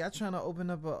comments that y'all trying to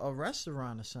open up a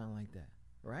restaurant or something like that,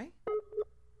 right?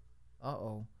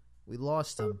 Uh-oh. We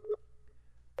lost him.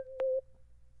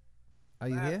 Are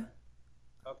you here?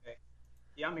 Okay.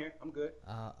 Yeah, I'm here. I'm good.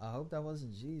 I hope that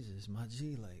wasn't Jesus, my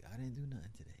G. Like, I didn't do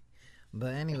nothing today.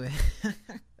 But anyway,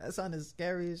 that sounded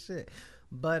scary as shit.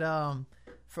 But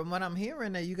from what I'm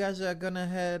hearing, that you guys are gonna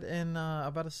head and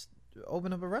about to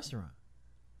open up a restaurant.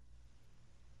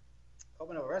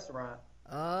 Open up a restaurant?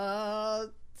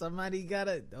 Somebody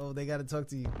gotta talk to you. They gotta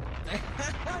talk to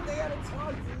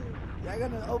you. Y'all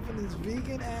gonna open this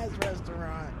vegan ass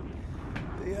restaurant.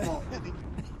 Yo,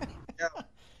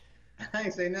 I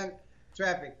ain't say nothing.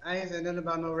 Traffic. I ain't saying nothing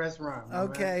about no restaurant.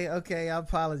 Okay. I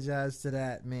apologize to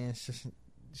that, man.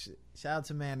 Shout out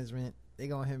to management. They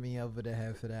gonna hit me over the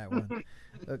head for that one.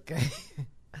 Okay.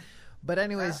 But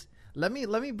anyways, let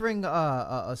me bring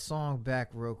a song back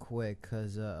real quick,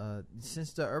 because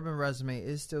since the Urban Resume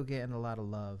is still getting a lot of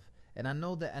love, and I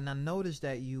noticed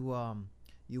that you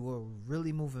were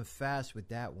really moving fast with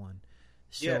that one.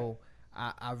 So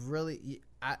yeah.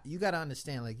 You got to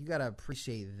understand, like, you got to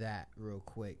appreciate that real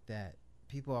quick, that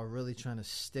people are really trying to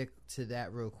stick to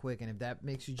that real quick. And if that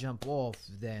makes you jump off,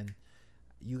 then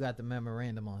you got the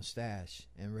Memorandum on stash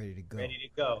and ready to go. Ready to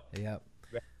go. Yep.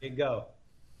 Ready to go.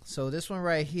 So this one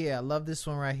right here, I love this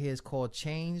one right here. It's called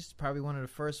Changed. Probably one of the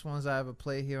first ones I ever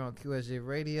played here on QSJ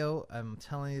Radio. I'm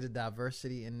telling you, the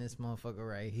diversity in this motherfucker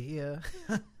right here.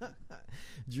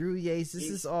 Drew Yates. This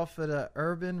is off of the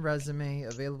Urban Resume,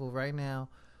 available right now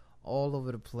all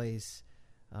over the place.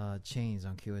 Changed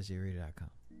on QSJRadio.com.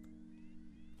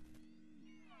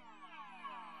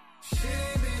 Shit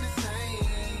ain't been the same.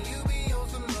 You be on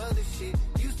some other shit.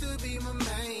 Used to be my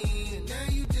main. Now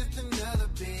you just another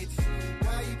bitch.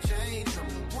 Why you changed from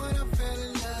the one I fell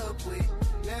in love with?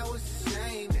 Now it's the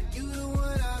same that you the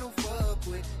one I don't fuck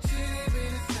with. Shit ain't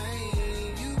been the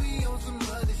same. You be on some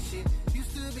other shit.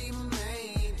 Used to be my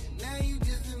main. Now you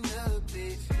just another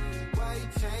bitch. Why you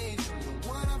changed from the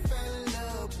one I fell in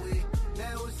love with?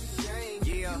 Now it's a shame.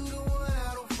 Yeah. You the one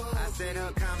I don't fuck with. I said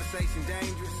her conversation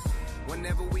dangerous.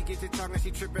 Whenever we get to talking, she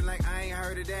tripping like I ain't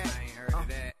heard of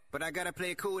that. But I gotta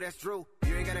play it cool, that's true.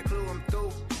 You ain't got a clue, I'm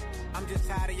through. I'm just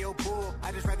tired of your bull.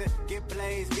 I just rather get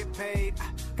plays, get paid.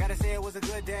 Gotta say it was a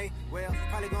good day. Well,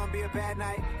 probably gonna be a bad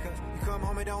night. Cause you come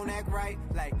home and don't act right.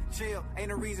 Like, chill,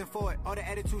 ain't a reason for it. All the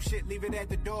attitude shit, leave it at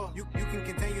the door. You can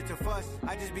continue to fuss.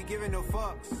 I just be giving no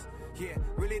fucks. Yeah,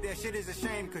 really that shit is a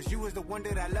shame. Cause you was the one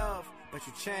that I love. But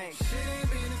you changed. Shit ain't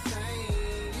been the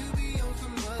same. You be on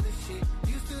some other shit.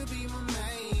 Used to be my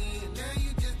main. Now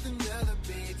you just another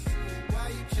bitch. Why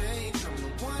you changed from the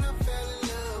one I fell in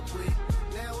love with?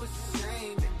 Now it's the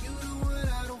same that you the one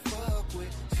I don't fuck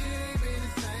with. Shit ain't been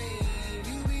the same.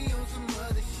 You be on some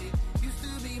other shit. Used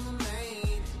to be my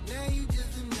main. Now you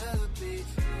just another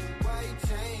bitch. Why you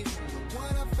changed from the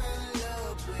one I fell in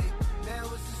love with? Now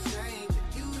it's the same that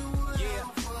you the one I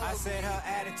don't fuck with. I said her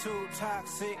attitude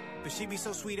toxic, but she be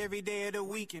so sweet every day of the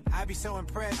weekend. I be so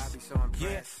impressed.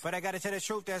 Yeah, but I gotta tell the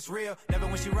truth, that's real. Never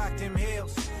when she rocked them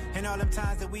heels. And all them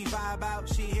times that we vibe out,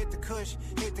 she hit the kush,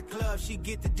 hit the club, she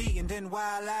get the D and then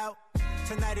wild out.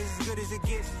 Tonight is as good as it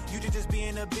gets. You just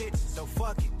being a bitch, so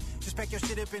fuck it. Just pack your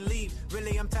shit up and leave.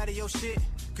 Really, I'm tired of your shit,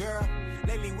 girl.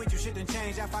 Lately with you shit done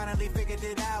changed. I finally figured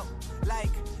it out. Like,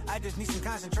 I just need some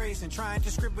concentration, trying to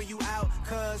scribble you out.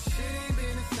 Cause shit ain't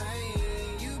been the same.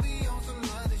 You be on some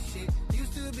other shit.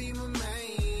 Used to be my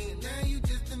main. Now you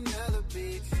just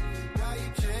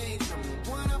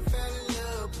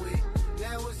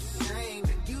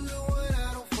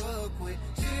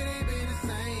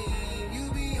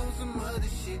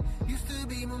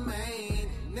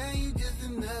now you just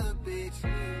another bitch.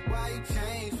 Why you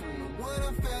changed from the one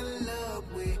I fell in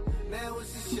love with? Now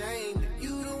it's a shame that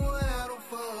you the one I don't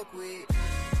fuck with.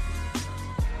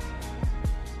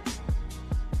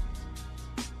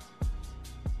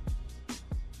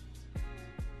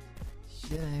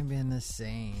 Shit ain't been the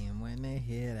same when they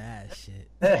hear that shit.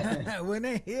 When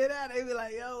they hear that, they be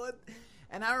like, yo, what?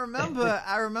 And I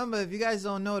remember, if you guys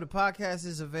don't know, the podcast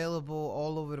is available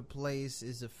all over the place.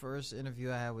 It's the first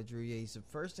interview I had with Drew Yates. The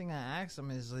first thing I asked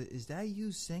him is that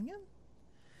you singing?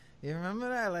 You remember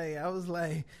that? Like, I was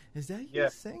like, is that you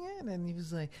singing? And he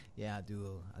was like, yeah, I do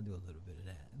a little bit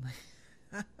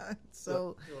of that.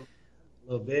 So, a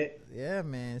little bit. Yeah,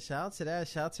 man. Shout out to that.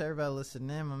 Shout out to everybody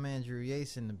listening. My man Drew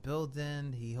Yates in the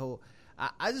building.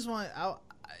 I just want,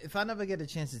 if I never get a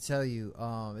chance to tell you,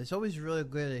 it's always really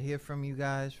good to hear from you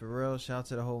guys, for real. Shout out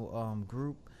to the whole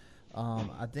group.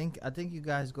 I think you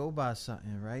guys go by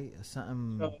something, right?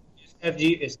 Something.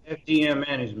 It's FGM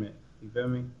Management. You feel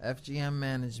me? FGM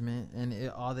Management.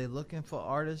 And are they looking for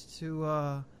artists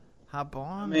to hop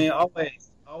on? I mean,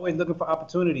 always looking for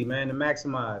opportunity, man, to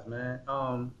maximize,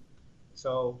 man.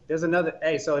 So there's another.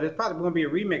 Hey, so there's probably gonna be a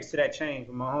remix to that change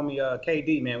with my homie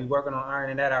KD, man. We working on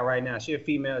ironing that out right now. She a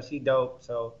female, she dope.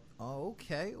 So. Oh,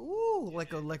 okay. Ooh,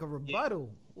 like a rebuttal.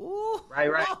 Yeah. Ooh.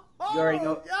 Right. You already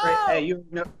know. Hey,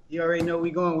 you already know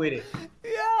we going with it.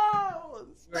 Yo,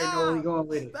 stop. You already know we going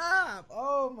with it. Stop.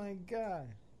 Oh my God.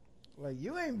 Like,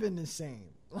 you ain't been the same.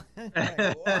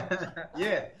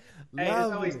 Yeah. Hey,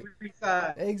 there's always three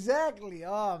sides. Exactly.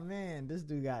 Oh man, this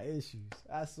dude got issues.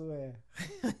 I swear.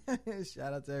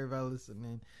 Shout out to everybody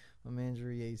listening. My man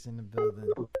Drew Yates in the building.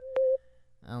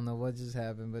 I don't know what just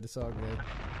happened, but it's all good.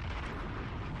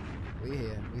 We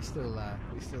here. We still live.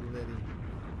 We still litty.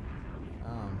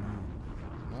 Oh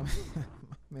man.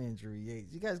 My man Drew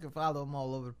Yates. You guys can follow him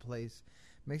all over the place.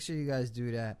 Make sure you guys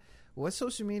do that. What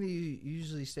social media you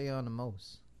usually stay on the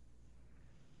most?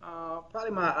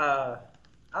 Probably my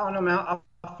I don't know, man. I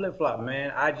flip flop, man.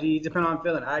 IG, depending on how I'm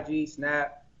feeling. IG,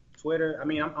 Snap, Twitter. I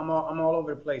mean, I'm all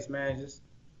over the place, man.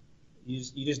 You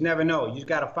just never know. You just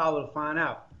gotta follow to find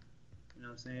out. You know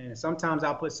what I'm saying? And sometimes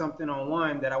I'll put something on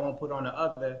one that I won't put on the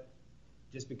other,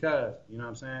 just because. You know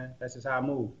what I'm saying? That's just how I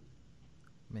move.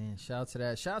 Man, shout out to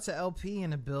that. Shout out to LP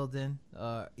in the building.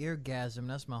 Eargasm,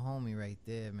 that's my homie right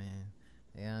there, man.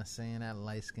 You know what I'm saying? That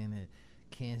light skinned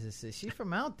Kansas City. She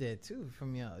from out there too.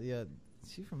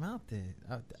 She from out there.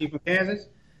 She from Kansas?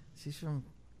 She's from.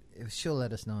 She'll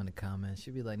let us know in the comments.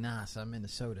 She'll be like, "Nah, so I'm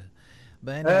Minnesota."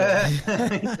 But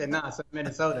anyway, he said, "Nah, so I'm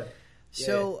Minnesota." Yeah.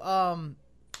 So,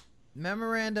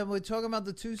 memorandum. We're talking about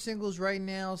the two singles right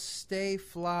now: "Stay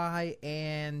Fly"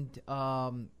 and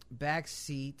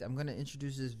 "Backseat." I'm gonna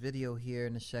introduce this video here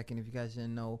in a second. If you guys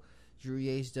didn't know, Drew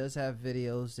Yates does have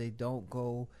videos. They don't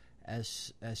go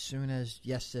as soon as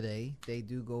yesterday. They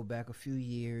do go back a few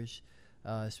years.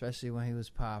 Especially when he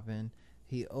was popping.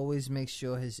 He always makes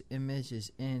sure his image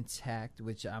is intact,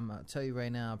 which I'm going to tell you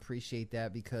right now, I appreciate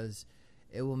that, because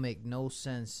it will make no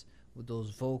sense with those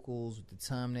vocals, with the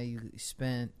time that you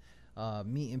spent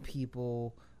meeting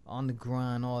people on the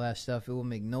grind, all that stuff. It will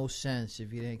make no sense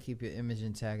if you didn't keep your image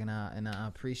intact, and I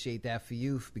appreciate that for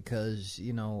you, because,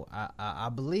 you know, I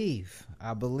believe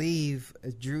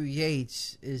Drew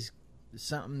Yates is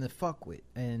something to fuck with,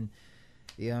 and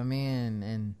you know what I mean,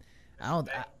 and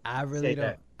I really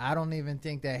don't. I don't even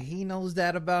think that he knows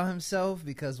that about himself,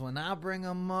 because when I bring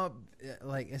him up,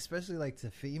 like, especially like to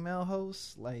female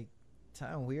hosts, like,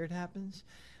 something weird happens.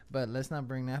 But let's not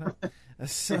bring that up.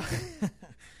 So,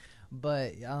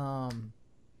 but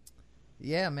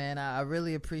yeah, man, I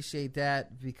really appreciate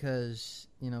that, because,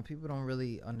 you know, people don't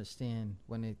really understand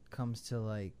when it comes to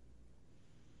like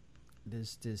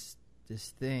this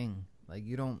thing. Like,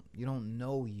 you don't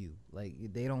know you. Like,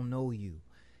 they don't know you.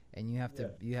 And you have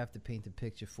to paint the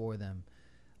picture for them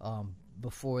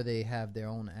before they have their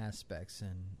own aspects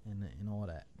and all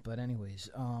that. But anyways,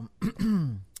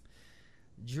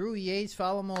 Drew Yates,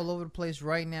 follow him all over the place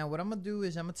right now. What I'm gonna do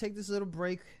is I'm gonna take this little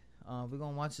break. We're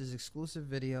gonna watch this exclusive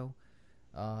video.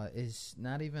 It's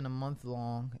not even a month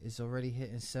long. It's already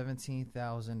hitting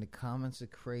 17,000. The comments are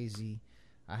crazy.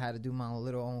 I had to do my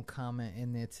little own comment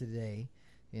in there today.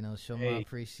 You know, show my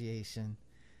appreciation.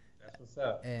 That's what's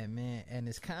up. And man, and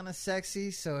it's kind of sexy.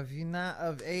 So if you're not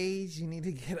of age, you need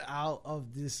to get out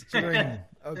of this dream.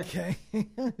 Okay.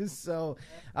 So,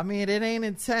 I mean, it ain't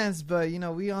intense, but you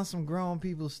know, we on some grown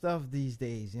people stuff these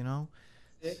days. You know.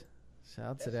 Shout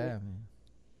out to that, man.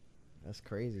 That's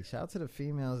crazy. Shout out to the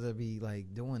females that be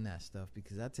like doing that stuff,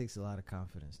 because that takes a lot of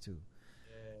confidence too.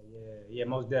 Yeah,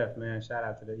 most def, man. Shout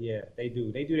out to they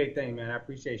do their thing, man. I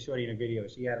appreciate Shorty in the video.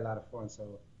 She had a lot of fun.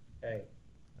 So, hey,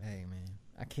 man.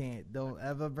 I can't. Don't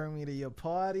ever bring me to your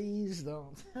parties.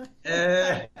 Don't.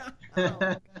 Eh.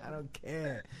 I don't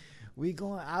care.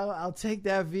 I'll take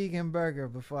that vegan burger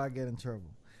before I get in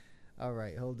trouble. All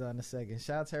right, hold on a second.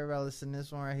 Shout out to everybody listening.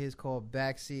 This one right here is called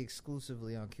Backseat,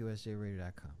 exclusively on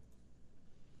QSJRadio.com.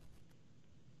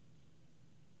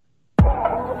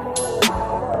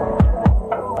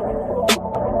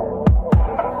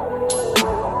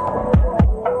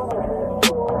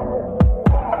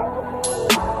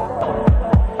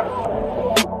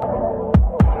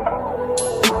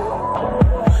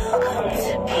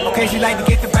 Okay, she like to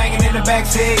get the banging in the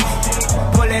backseat.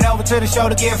 Pull it over to the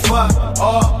shoulder, get fucked.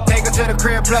 Or take her to the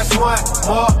crib plus one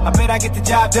more. I bet I get the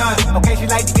job done. Okay, she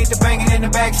like to get the banging in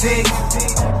the backseat.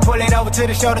 Pull it over to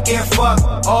the shoulder, get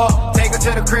fucked. Or take her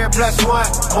to the crib plus one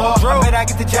more. I bet I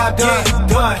get the job done.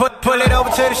 Done. Pull it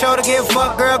over to the shoulder, get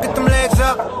fucked. Girl, get them legs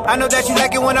up. I know that you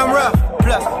like it when I'm rough.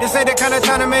 Plus, this ain't the kind of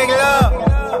time to make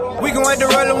love. We gon' have to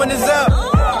roll it when it's up.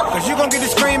 Cause you gon' get the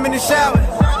scream in the shower.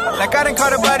 Like I done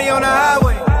caught a body on the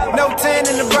highway. No 10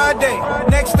 in the broad day.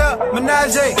 Next up,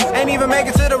 Menage. Ain't even make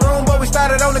it to the room, but we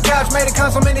started on the couch. Made it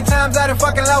come so many times, I done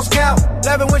fucking lost count.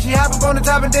 Love it when she hop up on the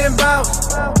top and then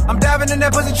bounce. I'm diving in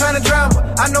that pussy trying to drown,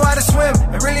 but I know how to swim.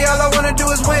 And really all I wanna do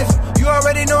is win. You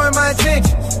already knowin' my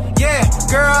intentions. Yeah,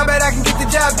 girl, I bet I can get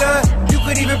the job done. You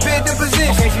could even bid the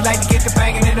position. Okay, she like to get the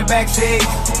banging in the backseat.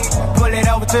 Pull it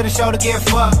over to the shoulder, get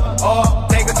fucked. Or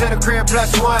take her to the crib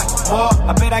plus one more.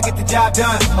 I bet I get the job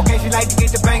done. Okay, she like to get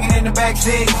the banging in the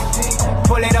backseat.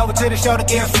 Pull it over to the shoulder,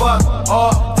 get fucked. Or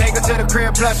take her to the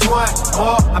crib plus one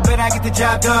more. I bet I get the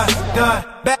job done. Done.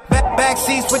 Back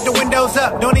seats with the windows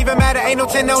up. Don't even matter, ain't no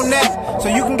 10 on that. So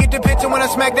you can get the picture when I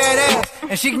smack that ass.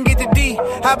 And she can get the D.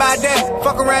 How about that?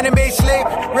 Fuck around and make slip.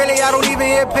 Really, I don't even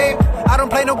hit paper. I don't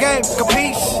play no games,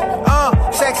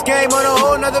 capiche? Sex game on a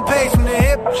whole nother page from the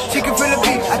hip. She can feel the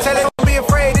beat. I tell her don't be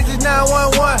afraid, this is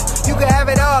 911. You can have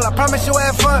it all, I promise you'll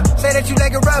have fun. Say that you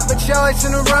like it rough, but you're always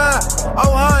in the run.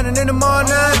 Oh, hun, and in the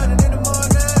morning.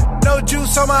 No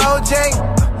juice on my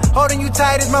OJ. Holding you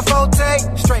tight is my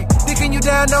forte. Straight, dicking you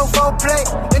down, no foreplay.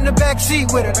 In the backseat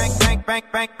with her.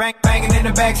 Banging in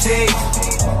the backseat.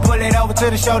 Pull it over to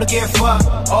the shoulder, get fucked.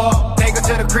 Or take her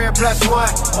to the crib plus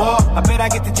one more. I bet I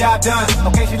get the job done.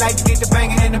 Okay, she like to get the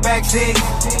banging in the backseat.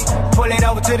 Pull it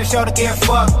over to the shoulder, get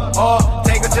fucked. Or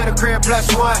take her to the crib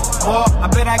plus one more. I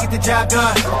bet I get the job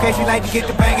done. Okay, she like to get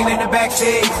the banging in the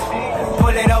backseat.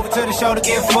 Pull it over to the shoulder,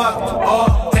 get fucked.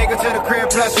 Or take her to the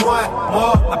crib plus one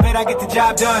more. I bet I get the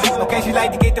job done. Okay, she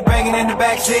like to get the banging in the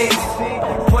backseat.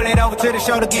 Pull it over to the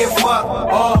shoulder, get fucked.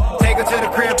 Or take her to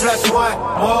the crib plus one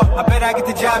more. I bet I get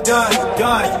the job done.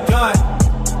 Done.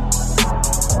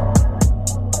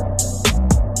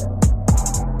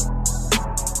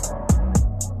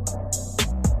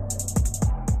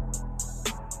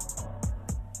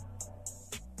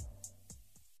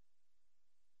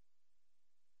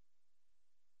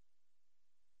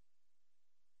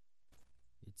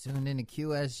 Tuned in to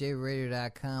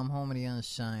QSJRadio.com, home of the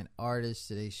Unsigned Artists.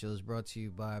 Today's show is brought to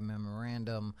you by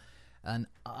Memorandum,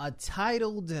 a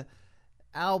titled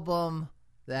album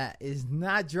that is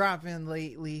not dropping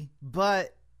lately,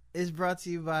 but is brought to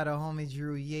you by the homie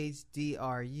Drew Yates,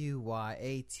 Dryates.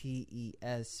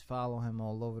 Follow him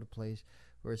all over the place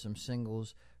for some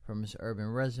singles from his Urban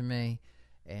Resume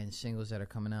and singles that are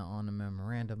coming out on the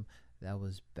Memorandum. That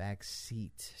was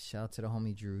Backseat. Shout out to the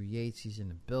homie Drew Yates. He's in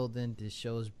the building. This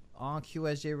show's on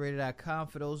QSJRadio.com.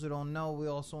 For those who don't know, we're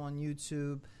also on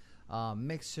YouTube.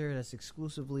 Mixer, that's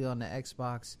exclusively on the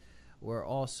Xbox. We're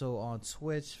also on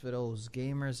Twitch for those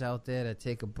gamers out there that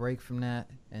take a break from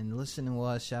that and listen to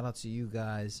us. Shout out to you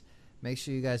guys. Make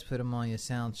sure you guys put them on your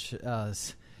sounds,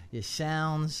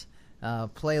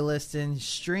 playlisting,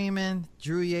 streaming.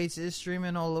 Drew Yates is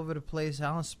streaming all over the place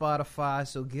on Spotify,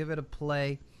 so give it a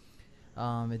play.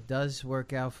 It does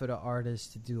work out for the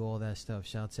artists to do all that stuff.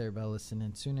 Shout out to everybody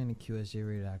listening. Tune in to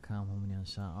QSJRadio.com, home of the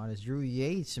Unsigned Artists. Drew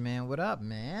Yates, man, what up,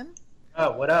 man?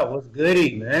 What up? What's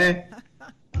goody, man?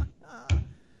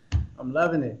 I'm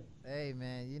loving it. Hey,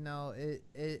 man, you know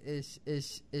it's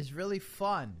really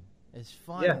fun. It's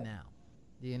fun now,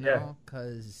 you know,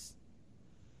 because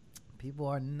people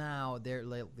are now they're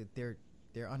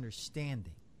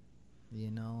understanding, you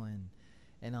know,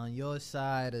 and on your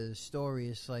side of the story,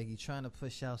 it's like you're trying to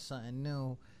push out something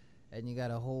new, and you got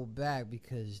to hold back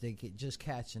because they get just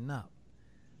catching up.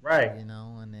 Right. You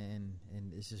know, and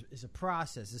it's a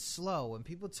process. It's slow. And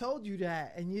people told you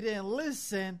that, and you didn't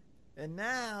listen, and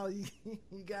now you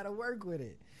got to work with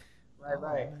it.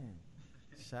 Right. Man.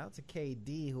 Shout out to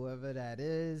KD, whoever that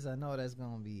is. I know that's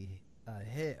going to be a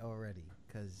hit already,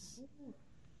 because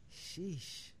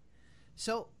sheesh.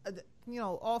 So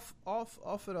off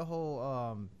of the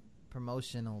whole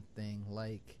promotional thing,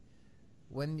 like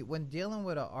when dealing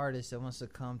with an artist that wants to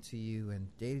come to you and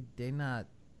they not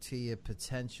to your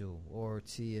potential or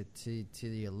to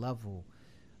your level,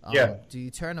 do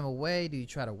you turn them away? Do you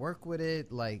try to work with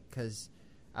it? Like, because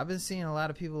I've been seeing a lot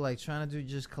of people like trying to do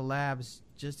just collabs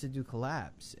just to do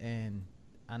collabs, and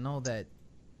I know that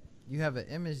you have an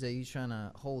image that you're trying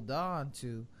to hold on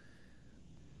to,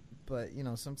 but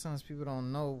sometimes people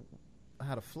don't know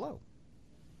how to flow.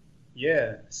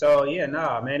 Yeah. So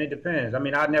nah, man, it depends. I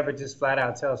mean, I never just flat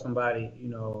out tell somebody,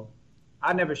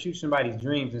 I never shoot somebody's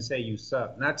dreams and say you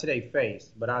suck. Not to their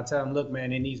face, but I'll tell them, look,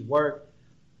 man, it needs work.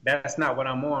 That's not what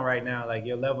I'm on right now. Like,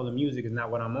 your level of music is not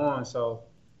what I'm on. So,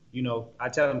 I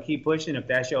tell them, keep pushing. If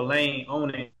that's your lane,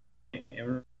 own it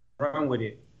and run with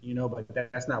it.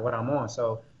 But that's not what I'm on.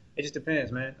 So it just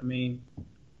depends, man. I mean,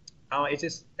 it's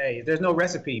just, hey, there's no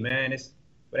recipe, man. It's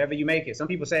whatever you make it. Some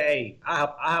people say, hey, I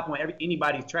hop on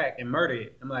anybody's track and murder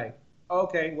it. I'm like,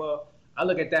 okay, well, I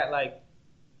look at that like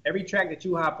every track that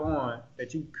you hop on,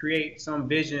 that you create some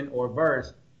vision or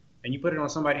verse, and you put it on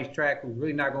somebody's track who's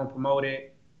really not going to promote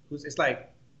it, it's like,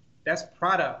 that's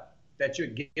product that you're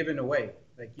giving away.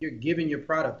 Like, you're giving your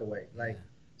product away. Like,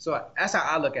 so that's how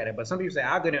I look at it. But some people say,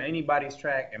 I'll get on anybody's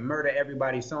track and murder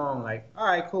everybody's song. Like, all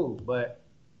right, cool. But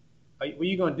what are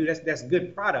you going to do? That's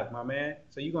good product, my man.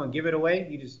 So you going to give it away?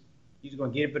 You just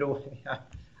going to give it away?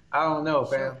 I don't know,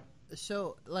 fam.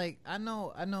 So like, I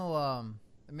know,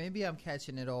 maybe I'm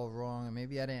catching it all wrong, and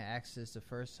maybe I didn't ask this the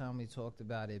first time we talked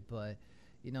about it, but,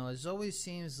 it always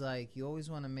seems like you always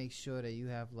want to make sure that you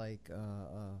have like,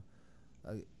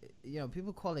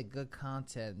 people call it good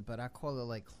content, but I call it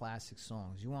like classic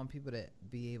songs. You want people to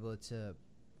be able to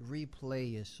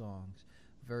replay your songs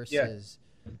versus,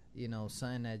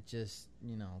 something that just,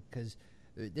 because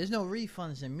there's no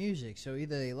refunds in music, so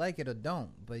either they like it or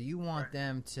don't. But you want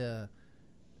them to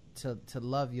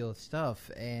love your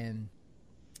stuff, and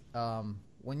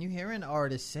when you hear an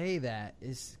artist say that,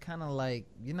 it's kind of like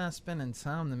you're not spending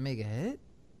time to make a hit.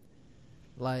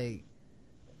 Like,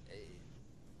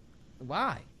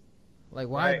 why? Like,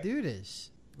 why do this?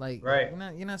 Like,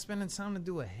 you're not spending time to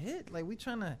do a hit. Like, we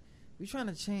trying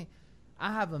to change.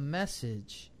 I have a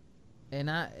message,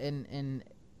 and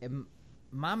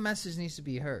my message needs to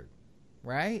be heard,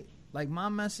 right? Like, my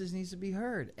message needs to be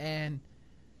heard, and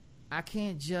I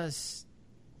can't just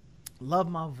love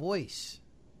my voice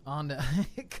on the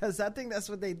because I think that's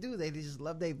what they do. They just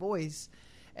love their voice,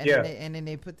 and then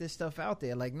they put this stuff out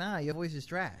there. Like, nah, your voice is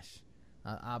trash.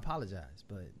 I apologize,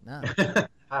 but nah.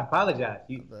 I apologize.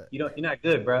 You're not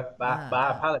good, bro. But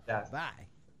I apologize. Bye.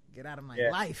 Get out of my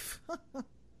life.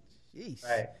 Jeez.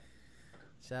 Right.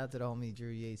 Shout out to the homie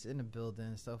Drew Yates in the building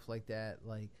and stuff like that.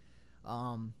 Like,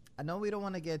 I know we don't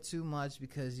want to get too much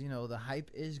because the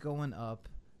hype is going up,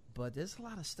 but there's a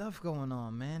lot of stuff going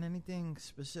on, man. Anything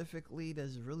specifically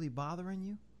that's really bothering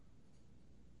you?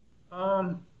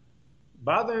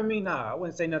 Bothering me? Nah, I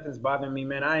wouldn't say nothing's bothering me,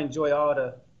 man. I enjoy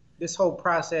this whole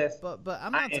process. But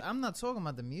I'm not talking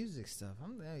about the music stuff.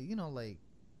 I'm like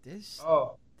this.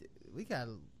 Oh, we got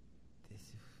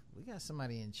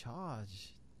somebody in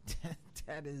charge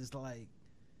that is like,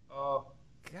 oh,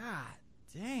 god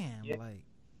damn, like.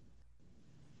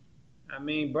 I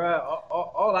mean, bro,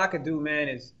 all I could do, man,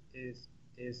 is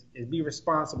be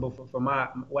responsible for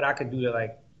what I could do to,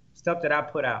 like, stuff that I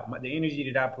put out, the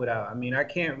energy that I put out. I mean, I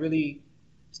can't really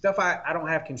stuff I don't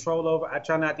have control over. I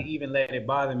try not to even let it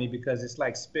bother me because it's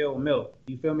like spilled milk.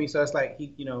 You feel me? So it's like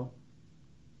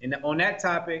and on that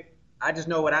topic, I just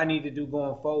know what I need to do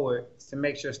going forward to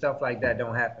make sure stuff like that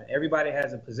don't happen. Everybody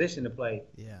has a position to play.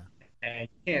 Yeah. And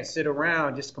you can't sit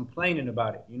around just complaining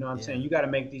about it. You know what I'm saying? You got to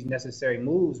make these necessary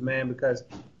moves, man, because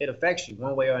it affects you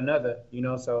one way or another,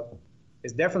 so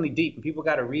it's definitely deep. And people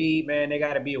got to read, man. They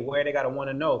got to be aware. They got to want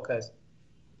to know because,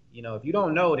 if you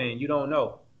don't know, then you don't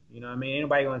know. You know what I mean? Ain't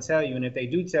nobody going to tell you. And if they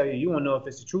do tell you, you won't know if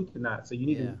it's the truth or not. So you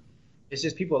need to, it's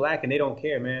just people lacking. They don't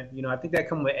care, man. I think that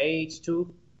comes with age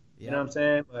too. You know what I'm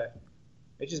saying? But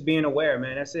it's just being aware,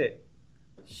 man. That's it.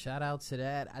 Shout out to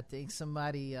that. I think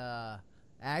somebody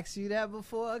asked you that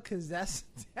before because that's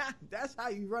how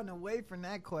you run away from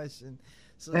that question.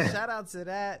 So shout out to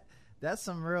that. That's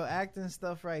some real acting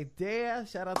stuff right there.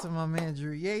 Shout out to my man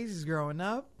Drew Yates. He's growing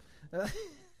up.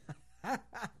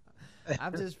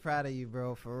 I'm just proud of you,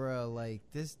 bro, for real. Like,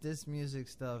 this music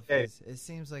stuff, it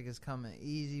seems like it's coming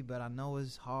easy, but I know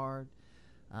it's hard.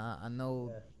 I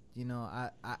know,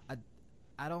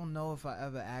 I don't know if I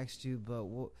ever asked you, but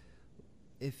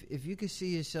if you could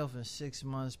see yourself in 6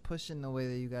 months pushing the way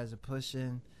that you guys are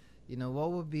pushing,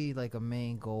 what would be like a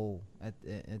main goal at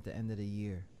the end of the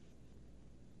year?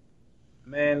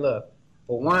 Man, look,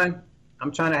 for one,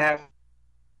 I'm trying to have.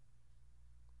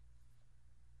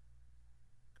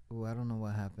 Ooh, I don't know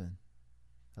what happened.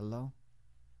 Hello?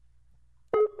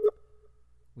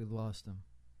 We lost him.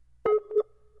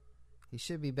 He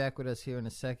should be back with us here in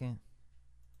a second.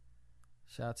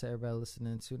 Shout out to everybody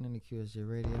listening. Tune in to QSJ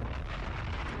Radio.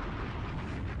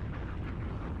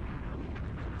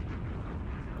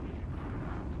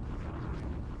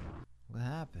 What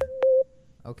happened?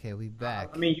 Okay, we back.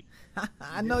 I mean,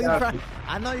 I know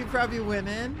you probably went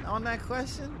in on that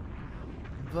question,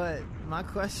 but my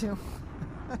question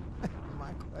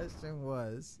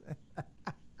was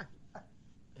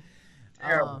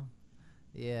terrible.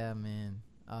 Yeah, man.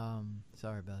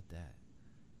 Sorry about that.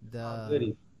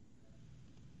 Goody.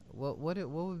 What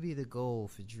would be the goal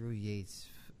for Drew Yates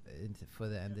for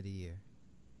the end of the year?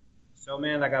 So,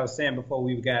 man, like I was saying before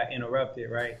we got interrupted,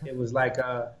 right? It was like,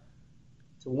 to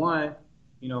one,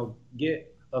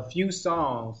 get a few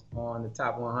songs on the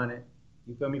top 100.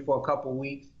 You feel me? For a couple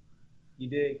weeks. You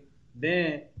dig?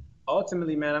 Then,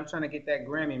 ultimately, man, I'm trying to get that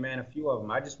Grammy, man, a few of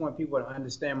them. I just want people to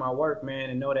understand my work,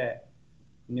 man, and know that,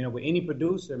 with any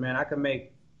producer, man, I can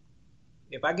make,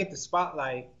 if I get the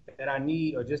spotlight that I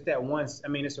need or just that once, I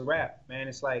mean, it's a wrap, man.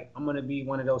 It's like, I'm going to be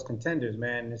one of those contenders,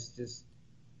 man. It's just,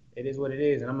 it is what it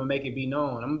is, and I'm going to make it be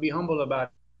known. I'm going to be humble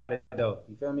about it, though.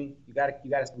 You feel me? You got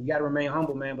to remain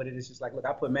humble, man, but it's just like, look,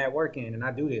 I put mad work in, and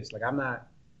I do this. Like, I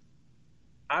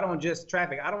don't just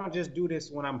do this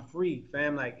when I'm free,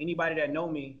 fam. Like, anybody that know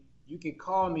me, you can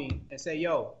call me and say,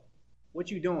 yo,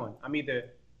 what you doing? I'm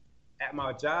either at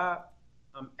my job,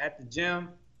 I'm at the gym,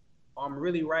 or I'm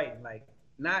really writing. Like,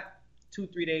 not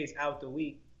 2-3 days out the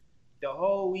week. The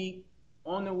whole week,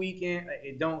 on the weekend,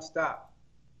 it don't stop.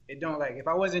 It don't, like, if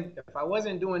I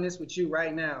wasn't doing this with you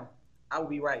right now, I would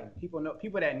be writing. People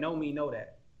that know me know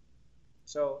that.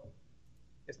 So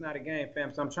it's not a game,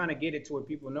 fam. So I'm trying to get it to where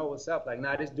people know what's up. Like,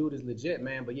 nah, this dude is legit,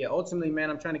 man. But yeah, ultimately, man,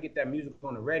 I'm trying to get that music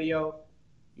on the radio,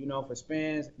 for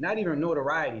spins. Not even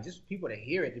notoriety, just people to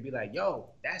hear it, to be like, yo,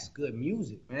 that's good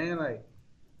music, man. Like,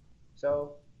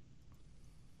 so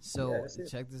yeah,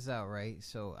 check this out, right?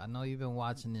 So I know you've been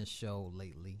watching this show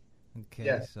lately. Okay,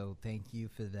 yeah. So thank you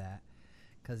for that.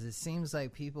 Because it seems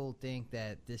like people think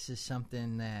that this is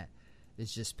something that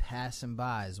is just passing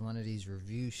by as one of these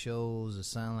review shows or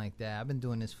something like that. I've been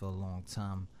doing this for a long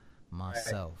time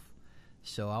myself. Right.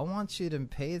 So I want you to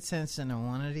pay attention to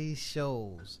one of these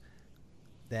shows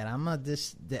that I'm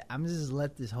just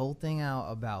let this whole thing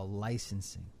out about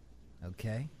licensing.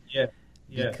 Okay? Yeah.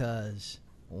 Yeah. Because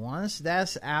once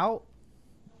that's out,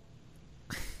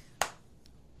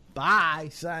 bye,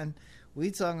 son.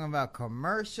 We talking about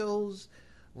commercials.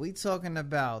 We talking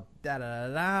about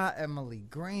da-da-da-da. Emily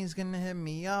Green's going to hit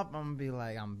me up. I'm going to be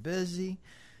like, I'm busy.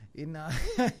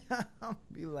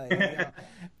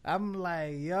 I'm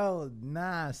like, yo,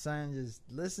 nah, son, just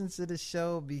listen to the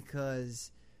show,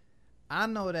 because I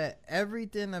know that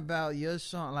everything about your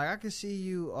song, like I can see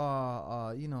you,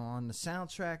 on the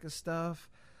soundtrack and stuff.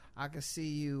 I could see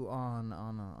you on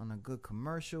a good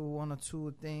commercial, one or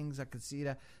two things. I could see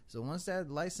that. So once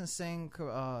that licensing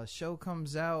show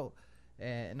comes out,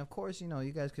 and of course,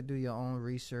 you guys could do your own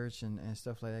research and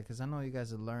stuff like that, because I know you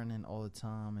guys are learning all the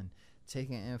time and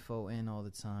taking info in all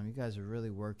the time. You guys are really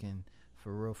working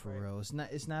for real.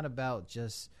 It's not about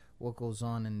just what goes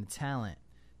on in the talent,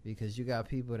 because you got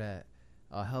people that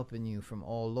are helping you from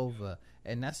all over.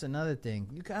 And that's another thing.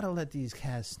 You got to let these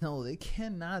cats know they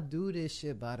cannot do this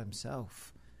shit by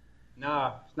themselves.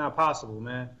 Nah, it's not possible,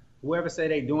 man. Whoever say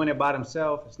they doing it by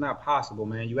themselves, it's not possible,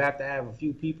 man. You have to have a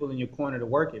few people in your corner to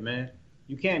work it, man.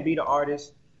 You can't be the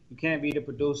artist. You can't be the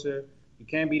producer. You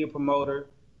can't be the promoter.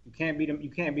 You can't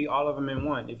be all of them in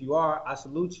one. If you are, I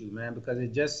salute you, man, because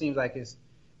it just seems like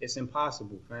it's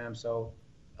impossible, fam. So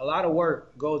a lot of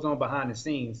work goes on behind the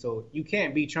scenes. So you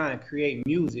can't be trying to create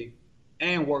music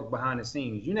and work behind the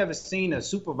scenes. You never seen a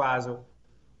supervisor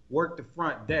work the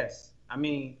front desk. I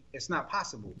mean, it's not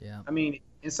possible. Yeah. I mean,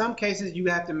 in some cases you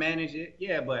have to manage it,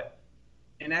 yeah, but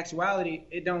in actuality,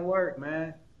 it don't work,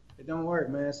 man. It don't work,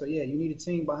 man. So yeah, you need a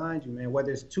team behind you, man.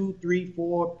 Whether it's 2, 3,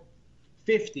 4,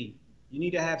 50, you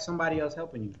need to have somebody else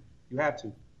helping you. You have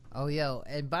to. Oh, yo,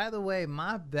 and by the way,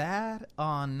 my bad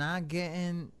on not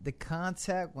getting the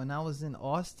contact when I was in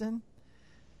Austin.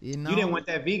 You didn't want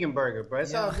that vegan burger, bro.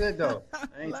 It's all good though.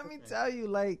 Let me tell you,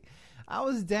 like, I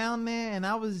was down there and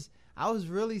I was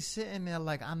really sitting there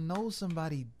like, I know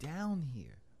somebody down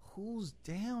here. Who's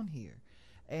down here?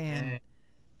 And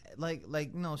like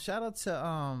shout out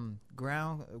to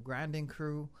Grinding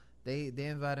Crew. They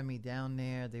invited me down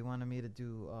there. They wanted me to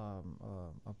do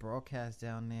a broadcast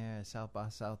down there at South by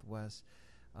Southwest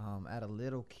at a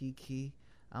little Kiki.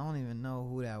 I don't even know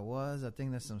who that was. I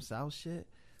think that's some South shit.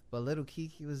 But Little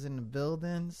Kiki was in the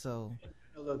building, so.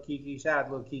 Little Kiki, shout out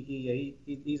to Little Kiki.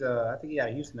 Yeah, he's I think he out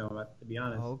of Houston, to be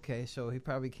honest. Okay, so he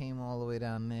probably came all the way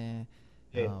down there.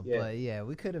 Yeah. But yeah,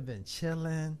 we could have been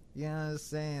chilling. You know what I'm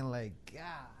saying? Like, gosh,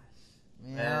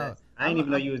 man. I didn't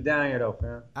even know you was down here though,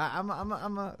 fam.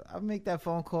 I'll make that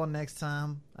phone call next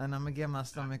time, and I'm gonna get my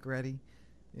stomach ready.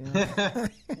 You know?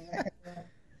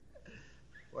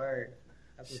 Word.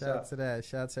 Shout out to that.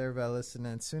 Shout out to everybody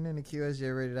listening. Tune in to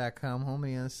QSJRadio.com, home of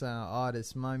the unsigned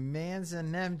artists. My man's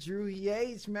and them, Drew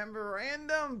Yates,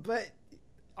 memorandum, but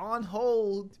on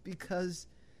hold because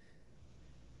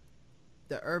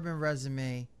the Urban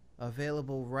Resume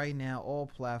available right now, all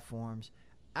platforms.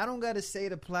 I don't got to say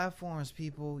the platforms,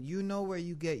 people. You know where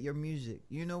you get your music.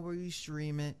 You know where you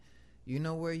stream it. You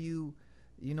know where you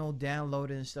download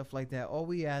it and stuff like that. All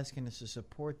we asking is to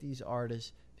support these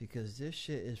artists because this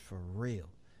shit is for real.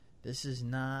 This is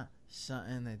not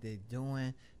something that they're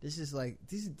doing. This is like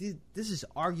this is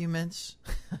arguments.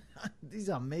 These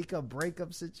are makeup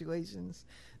breakup situations.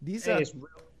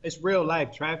 It's real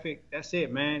life traffic. That's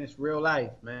it, man. It's real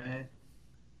life, man.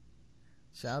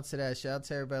 Shout out to that. Shout out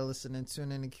to everybody listening.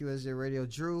 Tune in to QSJ Radio.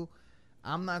 Drew,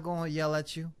 I'm not going to yell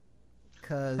at you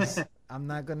because I'm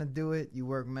not going to do it. You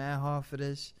work mad hard for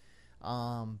this.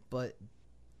 But,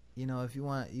 you know, if you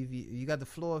want, if you got the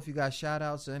floor, if you got shout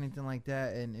outs or anything like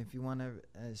that, and if you want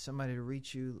somebody to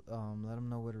reach you, let them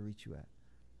know where to reach you at.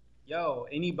 Yo,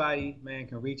 anybody, man,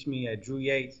 can reach me at Drew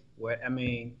Yates.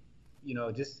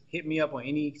 Just hit me up on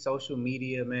any social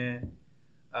media, man.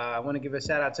 I want to give a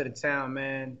shout out to the town,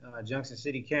 man. Junction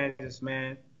City, Kansas,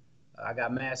 man. I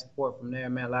got mad support from there,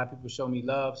 man. A lot of people show me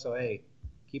love, so hey,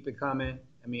 keep it coming.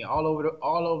 I mean, all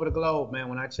over the globe, man.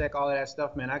 When I check all of that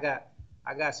stuff, man, I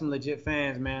got some legit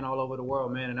fans, man, all over the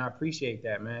world, man, and I appreciate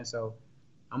that, man. So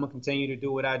I'm gonna continue to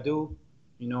do what I do,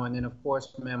 and then of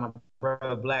course, man, my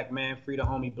brother Black, man, free the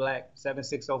homie Black,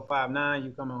 76059.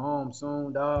 You coming home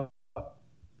soon, dog?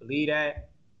 Believe that,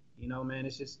 man.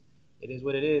 It is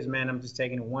what it is, man. I'm just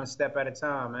taking it one step at a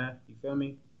time, man. You feel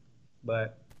me?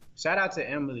 But shout out to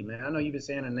Emily, man. I know you've been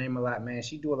saying her name a lot, man.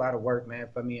 She do a lot of work, man,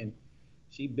 for me, and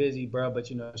she busy, bro. But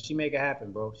she make it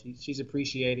happen, bro. She's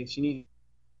appreciated. She needs.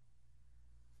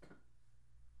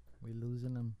 We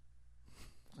losing him.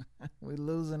 We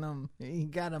losing him. He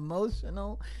got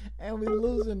emotional, and we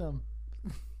losing him.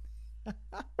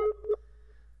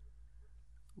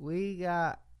 We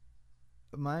got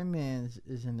my man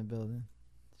is in the building.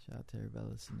 Shout out to everybody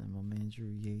listening. My man Drew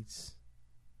Yates.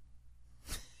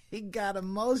 He got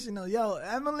emotional. Yo,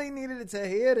 Emily needed to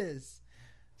hear this.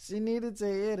 She needed to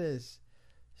hear this.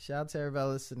 Shout out to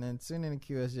everybody listening. Tune in to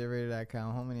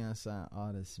QSJRadio.com. Home of the unsigned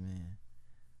artists, man.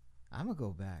 I'm going to go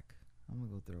back. I'm going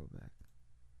to go throw it back.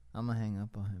 I'm going to hang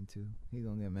up on him, too. He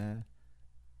going to get mad.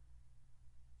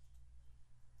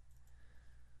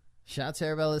 Shout out to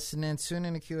everybody listening. Tune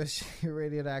in to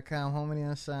QSJRadio.com. Home of the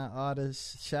unsigned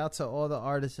artists. Shout out to all the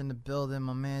artists in the building.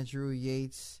 My man Drew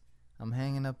Yates. I'm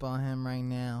hanging up on him right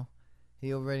now.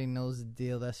 He already knows the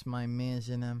deal. That's my man's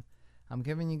in him. I'm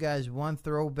giving you guys one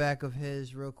throwback of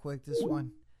his real quick. This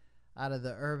one out of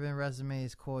the Urban Resume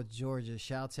is called Georgia.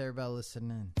 Shout out to everybody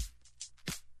listening.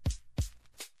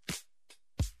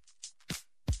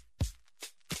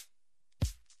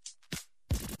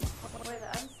 Where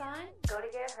the unsigned go to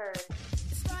get heard.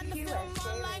 It's starting to feel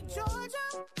more like Georgia.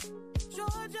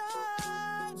 Georgia,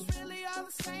 it's really all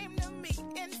the same to me.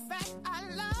 In fact, I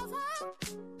love her.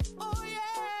 Oh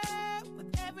yeah,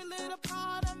 with every little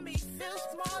part of me feels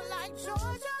more like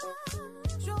Georgia.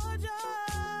 Georgia,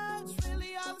 it's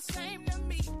really all the same to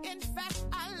me. In fact,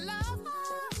 I love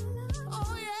her.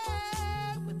 Oh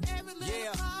yeah, with every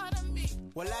little part of me.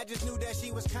 Well, I just knew that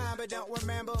she was kind, but don't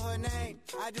remember her name.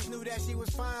 I just knew that she was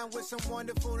fine with some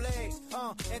wonderful legs.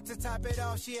 And to top it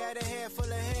off, she had a head full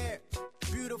of hair.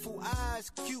 Beautiful eyes,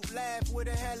 cute laugh with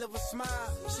a hell of a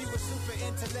smile. She was super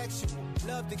intellectual,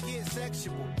 loved to get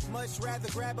sexual. Much rather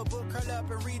grab a book, curl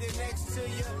up and read it next to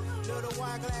you. Little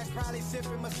wine glass, probably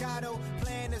sipping Moscato.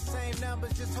 Playing the same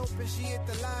numbers, just hoping she hit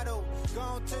the lotto.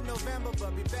 Gone to November,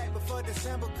 but be back before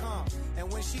December come.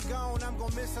 And when she gone, I'm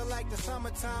gonna miss her like the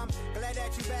summertime. Glad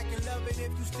that you back and love it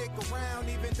if you stick around,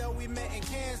 even though we met in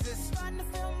Kansas. Starting to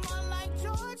feel more like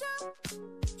Georgia.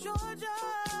 Georgia,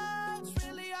 it's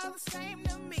really all the same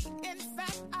to me. In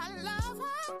fact, I love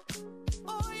her.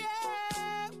 Oh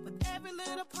yeah, with every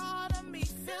little part of me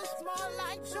feels more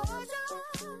like Georgia.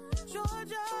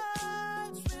 Georgia,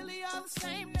 it's really all the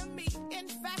same to me. In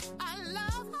fact, I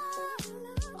love her.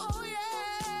 Oh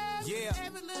yeah, with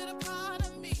every little part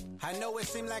of me. I know it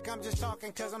seems like I'm just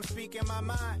talking cause I'm speaking my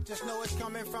mind. Just know it's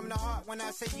coming from the heart when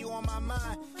I say you on my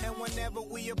mind. And whenever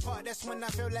we apart, that's when I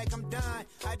feel like I'm dying.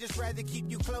 I just rather keep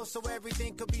you close so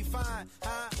everything could be fine.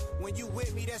 When you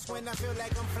with me, that's when I feel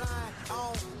like I'm flying.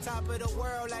 On top of the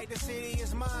world like the city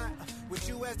is mine. With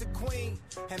you as the queen,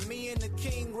 and me in the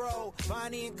king role.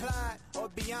 Bonnie and Clyde, or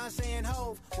Beyonce and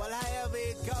Hove. Well, however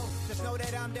it go, just know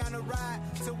that I'm down to ride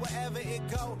to wherever it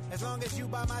go. As long as you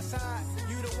by my side,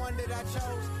 you the one that I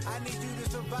chose. I need you to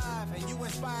survive, and you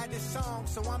inspired this song,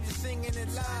 so I'm just singing it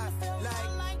live.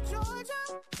 Like Georgia,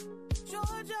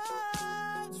 Georgia,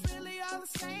 it's really all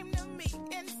the same to me.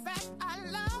 In fact, I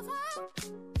love her.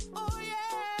 Oh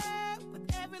yeah, with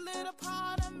every little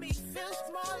part of me feels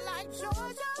more like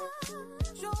Georgia,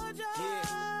 Georgia.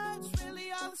 Yeah. It's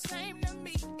really all the same to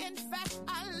me. In fact,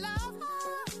 I love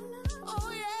her.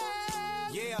 Oh yeah,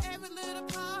 yeah. With every little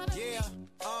part of me.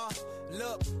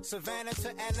 Look, Savannah to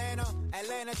Atlanta,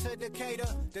 Atlanta to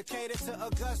Decatur, Decatur to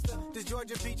Augusta. This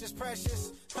Georgia beach is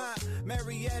precious.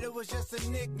 Marietta was just a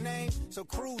nickname. So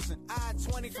cruising,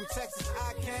 I-20 from Texas,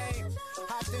 I came.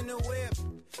 Hopped in the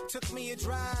whip, took me a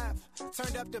drive.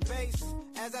 Turned up the bass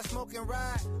as I smoke and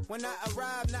ride. When I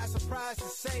arrived, not surprised to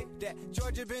say that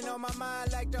Georgia been on my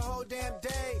mind like the whole damn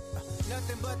day.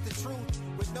 Nothing but the truth,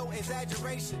 with no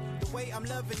exaggeration. The way I'm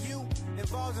loving you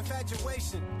involves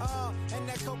infatuation. And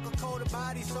that Coca-Cola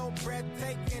body so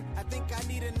breathtaking. I think I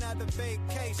need another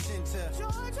vacation to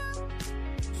Georgia,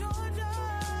 Georgia,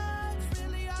 it's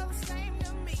really all the same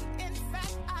to me. In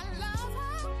fact, I love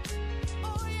her.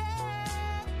 Oh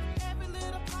yeah, every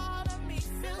little part of me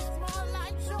feels more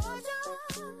like Georgia,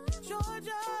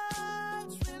 Georgia,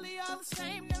 it's really all the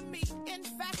same to me. In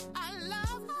fact, I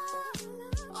love her.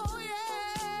 Oh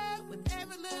yeah, with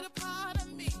every little part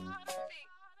of me.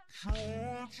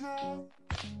 Georgia.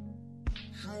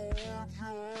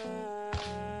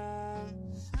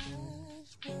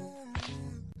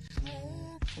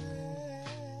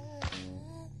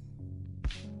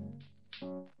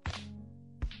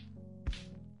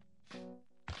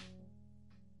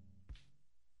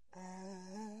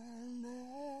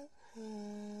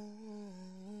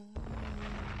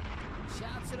 Shout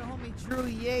out to the homie Drew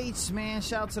Yates, man.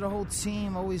 Shout out to the whole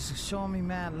team. Always showing me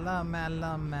mad love,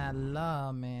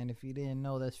 man. If you didn't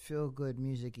know, that's Feel Good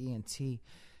Music ENT.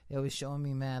 They always showing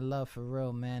me mad love for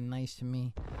real, man. Nice to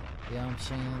me. You know what I'm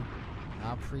saying?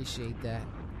 I appreciate that.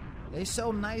 They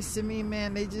so nice to me,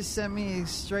 man. They just sent me a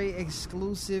straight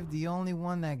exclusive. The only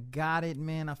one that got it,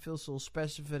 man. I feel so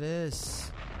special for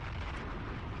this.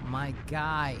 My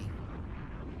guy.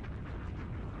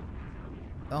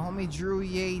 The homie Drew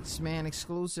Yates, man,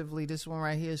 exclusively. This one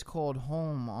right here is called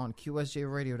Home on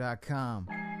QSJRadio.com.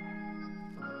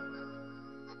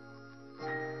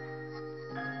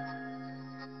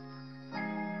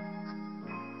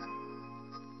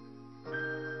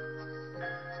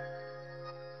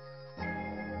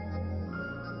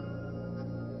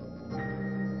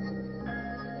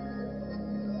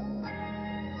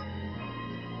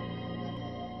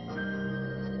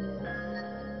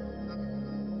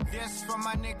 This for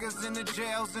my niggas in the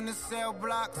jails and the cell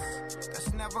blocks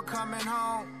that's never coming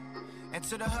home. And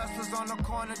to the hustlers on the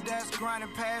corner that's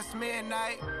grinding past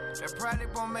midnight that probably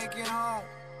won't make it home.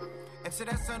 And to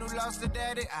that son who lost a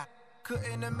daddy, I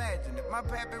couldn't imagine if my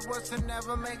pappy was to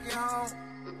never make it home.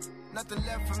 Nothing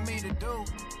left for me to do,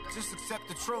 just accept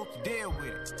the truth, deal with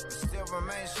it, but still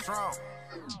remain strong.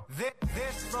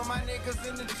 This for my niggas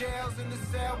in the jails and the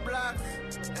cell blocks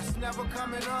that's never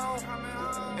coming home.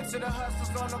 And to the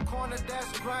hustlers on the corner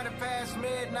that's grinding past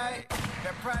midnight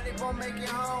that probably won't make it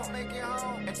home.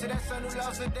 And to that son who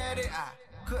lost a daddy, I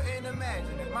couldn't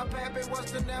imagine if my pappy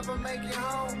was to never make it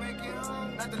home.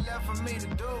 Nothing left for me to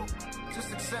do,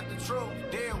 just accept the truth,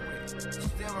 deal with it,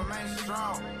 still remain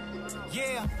strong.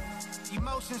 Yeah,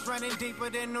 emotions running deeper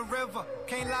than the river.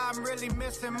 Can't lie, I'm really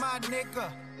missing my nigga.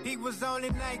 He was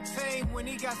only 19 when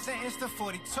he got sentenced to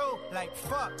 42. Like,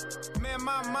 fuck. Man,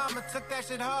 my mama took that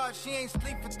shit hard. She ain't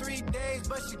sleep for 3 days,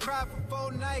 but she cried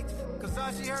for 4 nights. Cause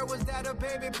all she heard was that her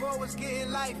baby boy was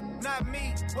getting life. Not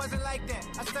me, wasn't like that.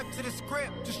 I stuck to the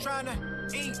script, just trying to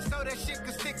eat so that shit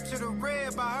could stick to the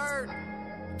rib. I heard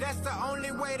that's the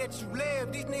only way that you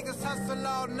live. These niggas hustle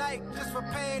all night just for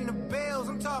paying the bills.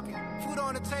 I'm talking food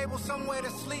on the table, somewhere to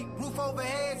sleep, roof over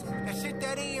heads. That shit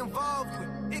that he involved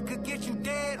with, it could get you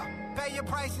dead. Pay your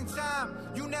price in time,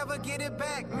 you never get it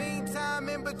back. Meantime,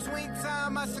 in between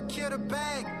time, I secure the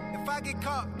bag. If I get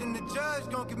caught, then the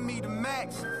judge gon' give me the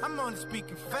max. I'm only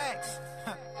speaking facts.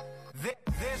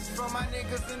 This for my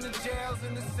niggas in the jails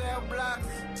and the cell blocks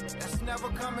that's never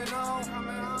coming home.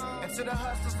 And to the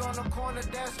hustlers on the corner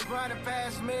that's grinding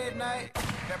past midnight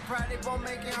that probably won't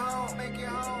make it home.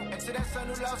 And to that son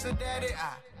who lost her daddy,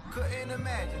 I couldn't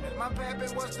imagine if my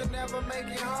pappy was to never make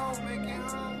it home.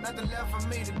 Nothing left for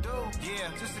me to do. Yeah,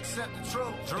 just accept the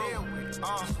truth. Deal with it.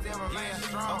 Still remain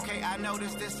strong. Okay, I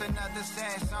noticed this another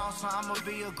sad song, so I'ma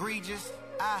be egregious.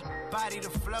 I body the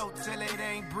flow till it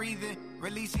ain't breathing.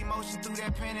 Release emotion through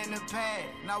that pen and the pad.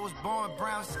 And I was born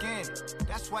brown skin.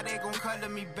 That's why they gon' color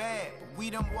me bad. But we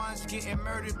them ones getting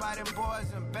murdered by them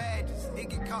boys and badges.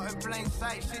 It get caught in plain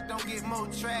sight. Shit don't get more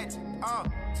tragic.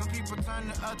 Some people turn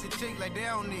the other cheek like they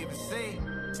don't even see.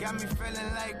 Got me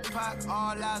feeling like Pac,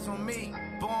 all eyes on me.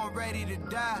 Born ready to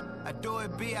die, I do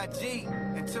it B.I.G.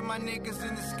 And to my niggas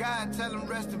in the sky, I tell them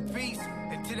rest in peace.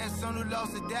 And to that son who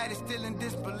lost his daddy still in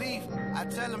disbelief, I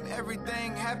tell them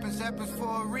everything happens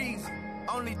for a reason.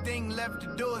 Only thing left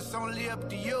to do is only up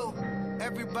to you.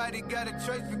 Everybody got a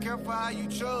choice, be careful how you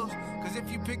choose. Cause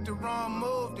if you pick the wrong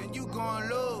move, then you gon'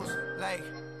 lose. Like,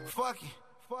 fuck it.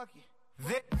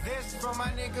 This for my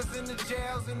niggas in the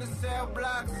jails, in the cell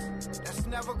blocks, that's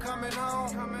never coming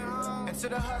home. And to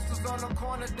the hustlers on the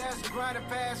corner that's grinding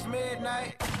past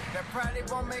midnight, that probably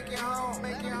won't make it home.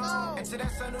 And to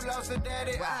that son who lost her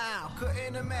daddy, I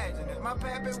couldn't imagine if my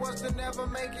pappy was to never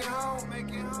make it home.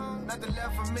 Nothing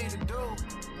left for me to do,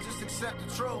 just accept the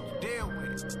truth, deal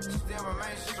with it, still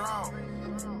remain strong.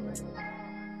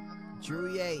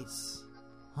 Drew Yates,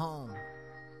 home.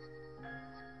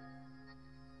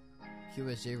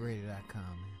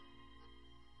 QSJRadio.com,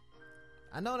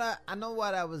 man. I know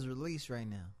why that was released right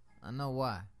now. I know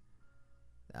why.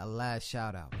 That last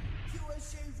shout out.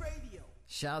 QSJ Radio.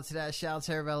 Shout out to that. Shout out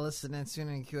to everybody listening. Tune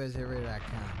in to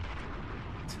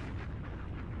QSJRadio.com.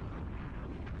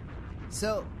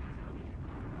 So,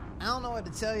 I don't know what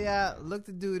to tell y'all. Look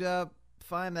the dude up.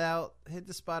 Find out. Hit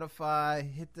the Spotify.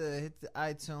 Hit the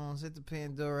iTunes. Hit the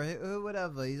Pandora. Hit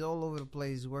whatever. He's all over the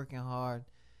place. He's working hard.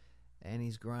 And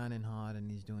he's grinding hard and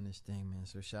he's doing his thing, man.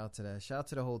 So shout out to that. Shout out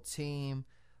to the whole team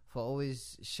for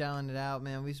always shouting it out,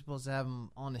 man. We were supposed to have him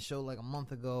on the show like a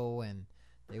month ago, and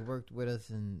they worked with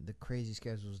us in the crazy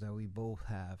schedules that we both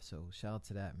have. So shout out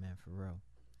to that, man, for real.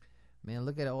 Man,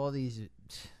 look at all these.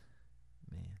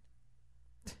 Man.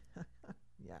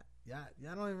 Y'all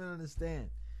don't even understand.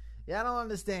 Y'all don't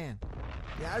understand.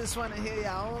 Y'all just want to hear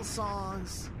y'all own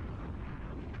songs.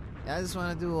 I just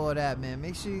want to do all that, man.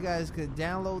 Make sure you guys could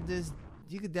download this.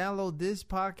 You could download this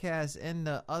podcast and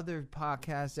the other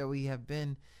podcasts that we have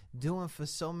been doing for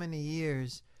so many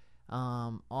years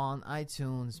on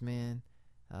iTunes, man.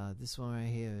 This one right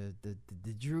here, the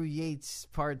Drew Yates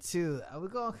Part 2. Are we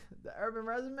going the Urban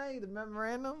Resume, the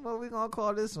Memorandum? What are we gonna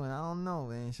call this one? I don't know,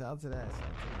 man. Shout out to that.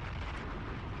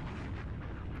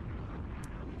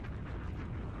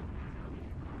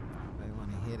 They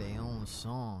want to hear their own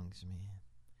songs, man.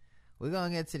 We're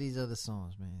going to get to these other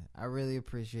songs, man. I really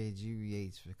appreciate Drew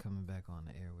Yates for coming back on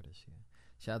the air with us here.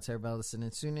 Shout out to everybody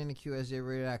listening. Tune in to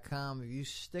QSJRadio.com. If you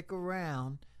stick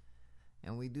around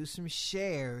and we do some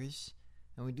shares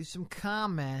and we do some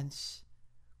comments,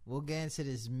 we'll get into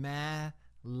this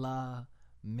Mala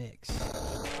mix.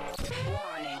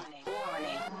 Warning.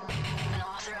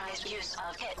 Unauthorized use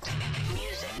of hit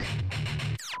music.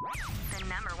 The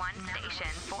number one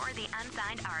station for the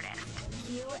unsigned artist.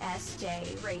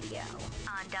 QSJ Radio.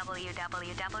 On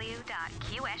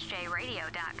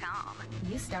www.qsjradio.com.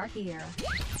 You start here.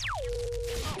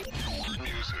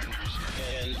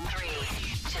 In 3, 2,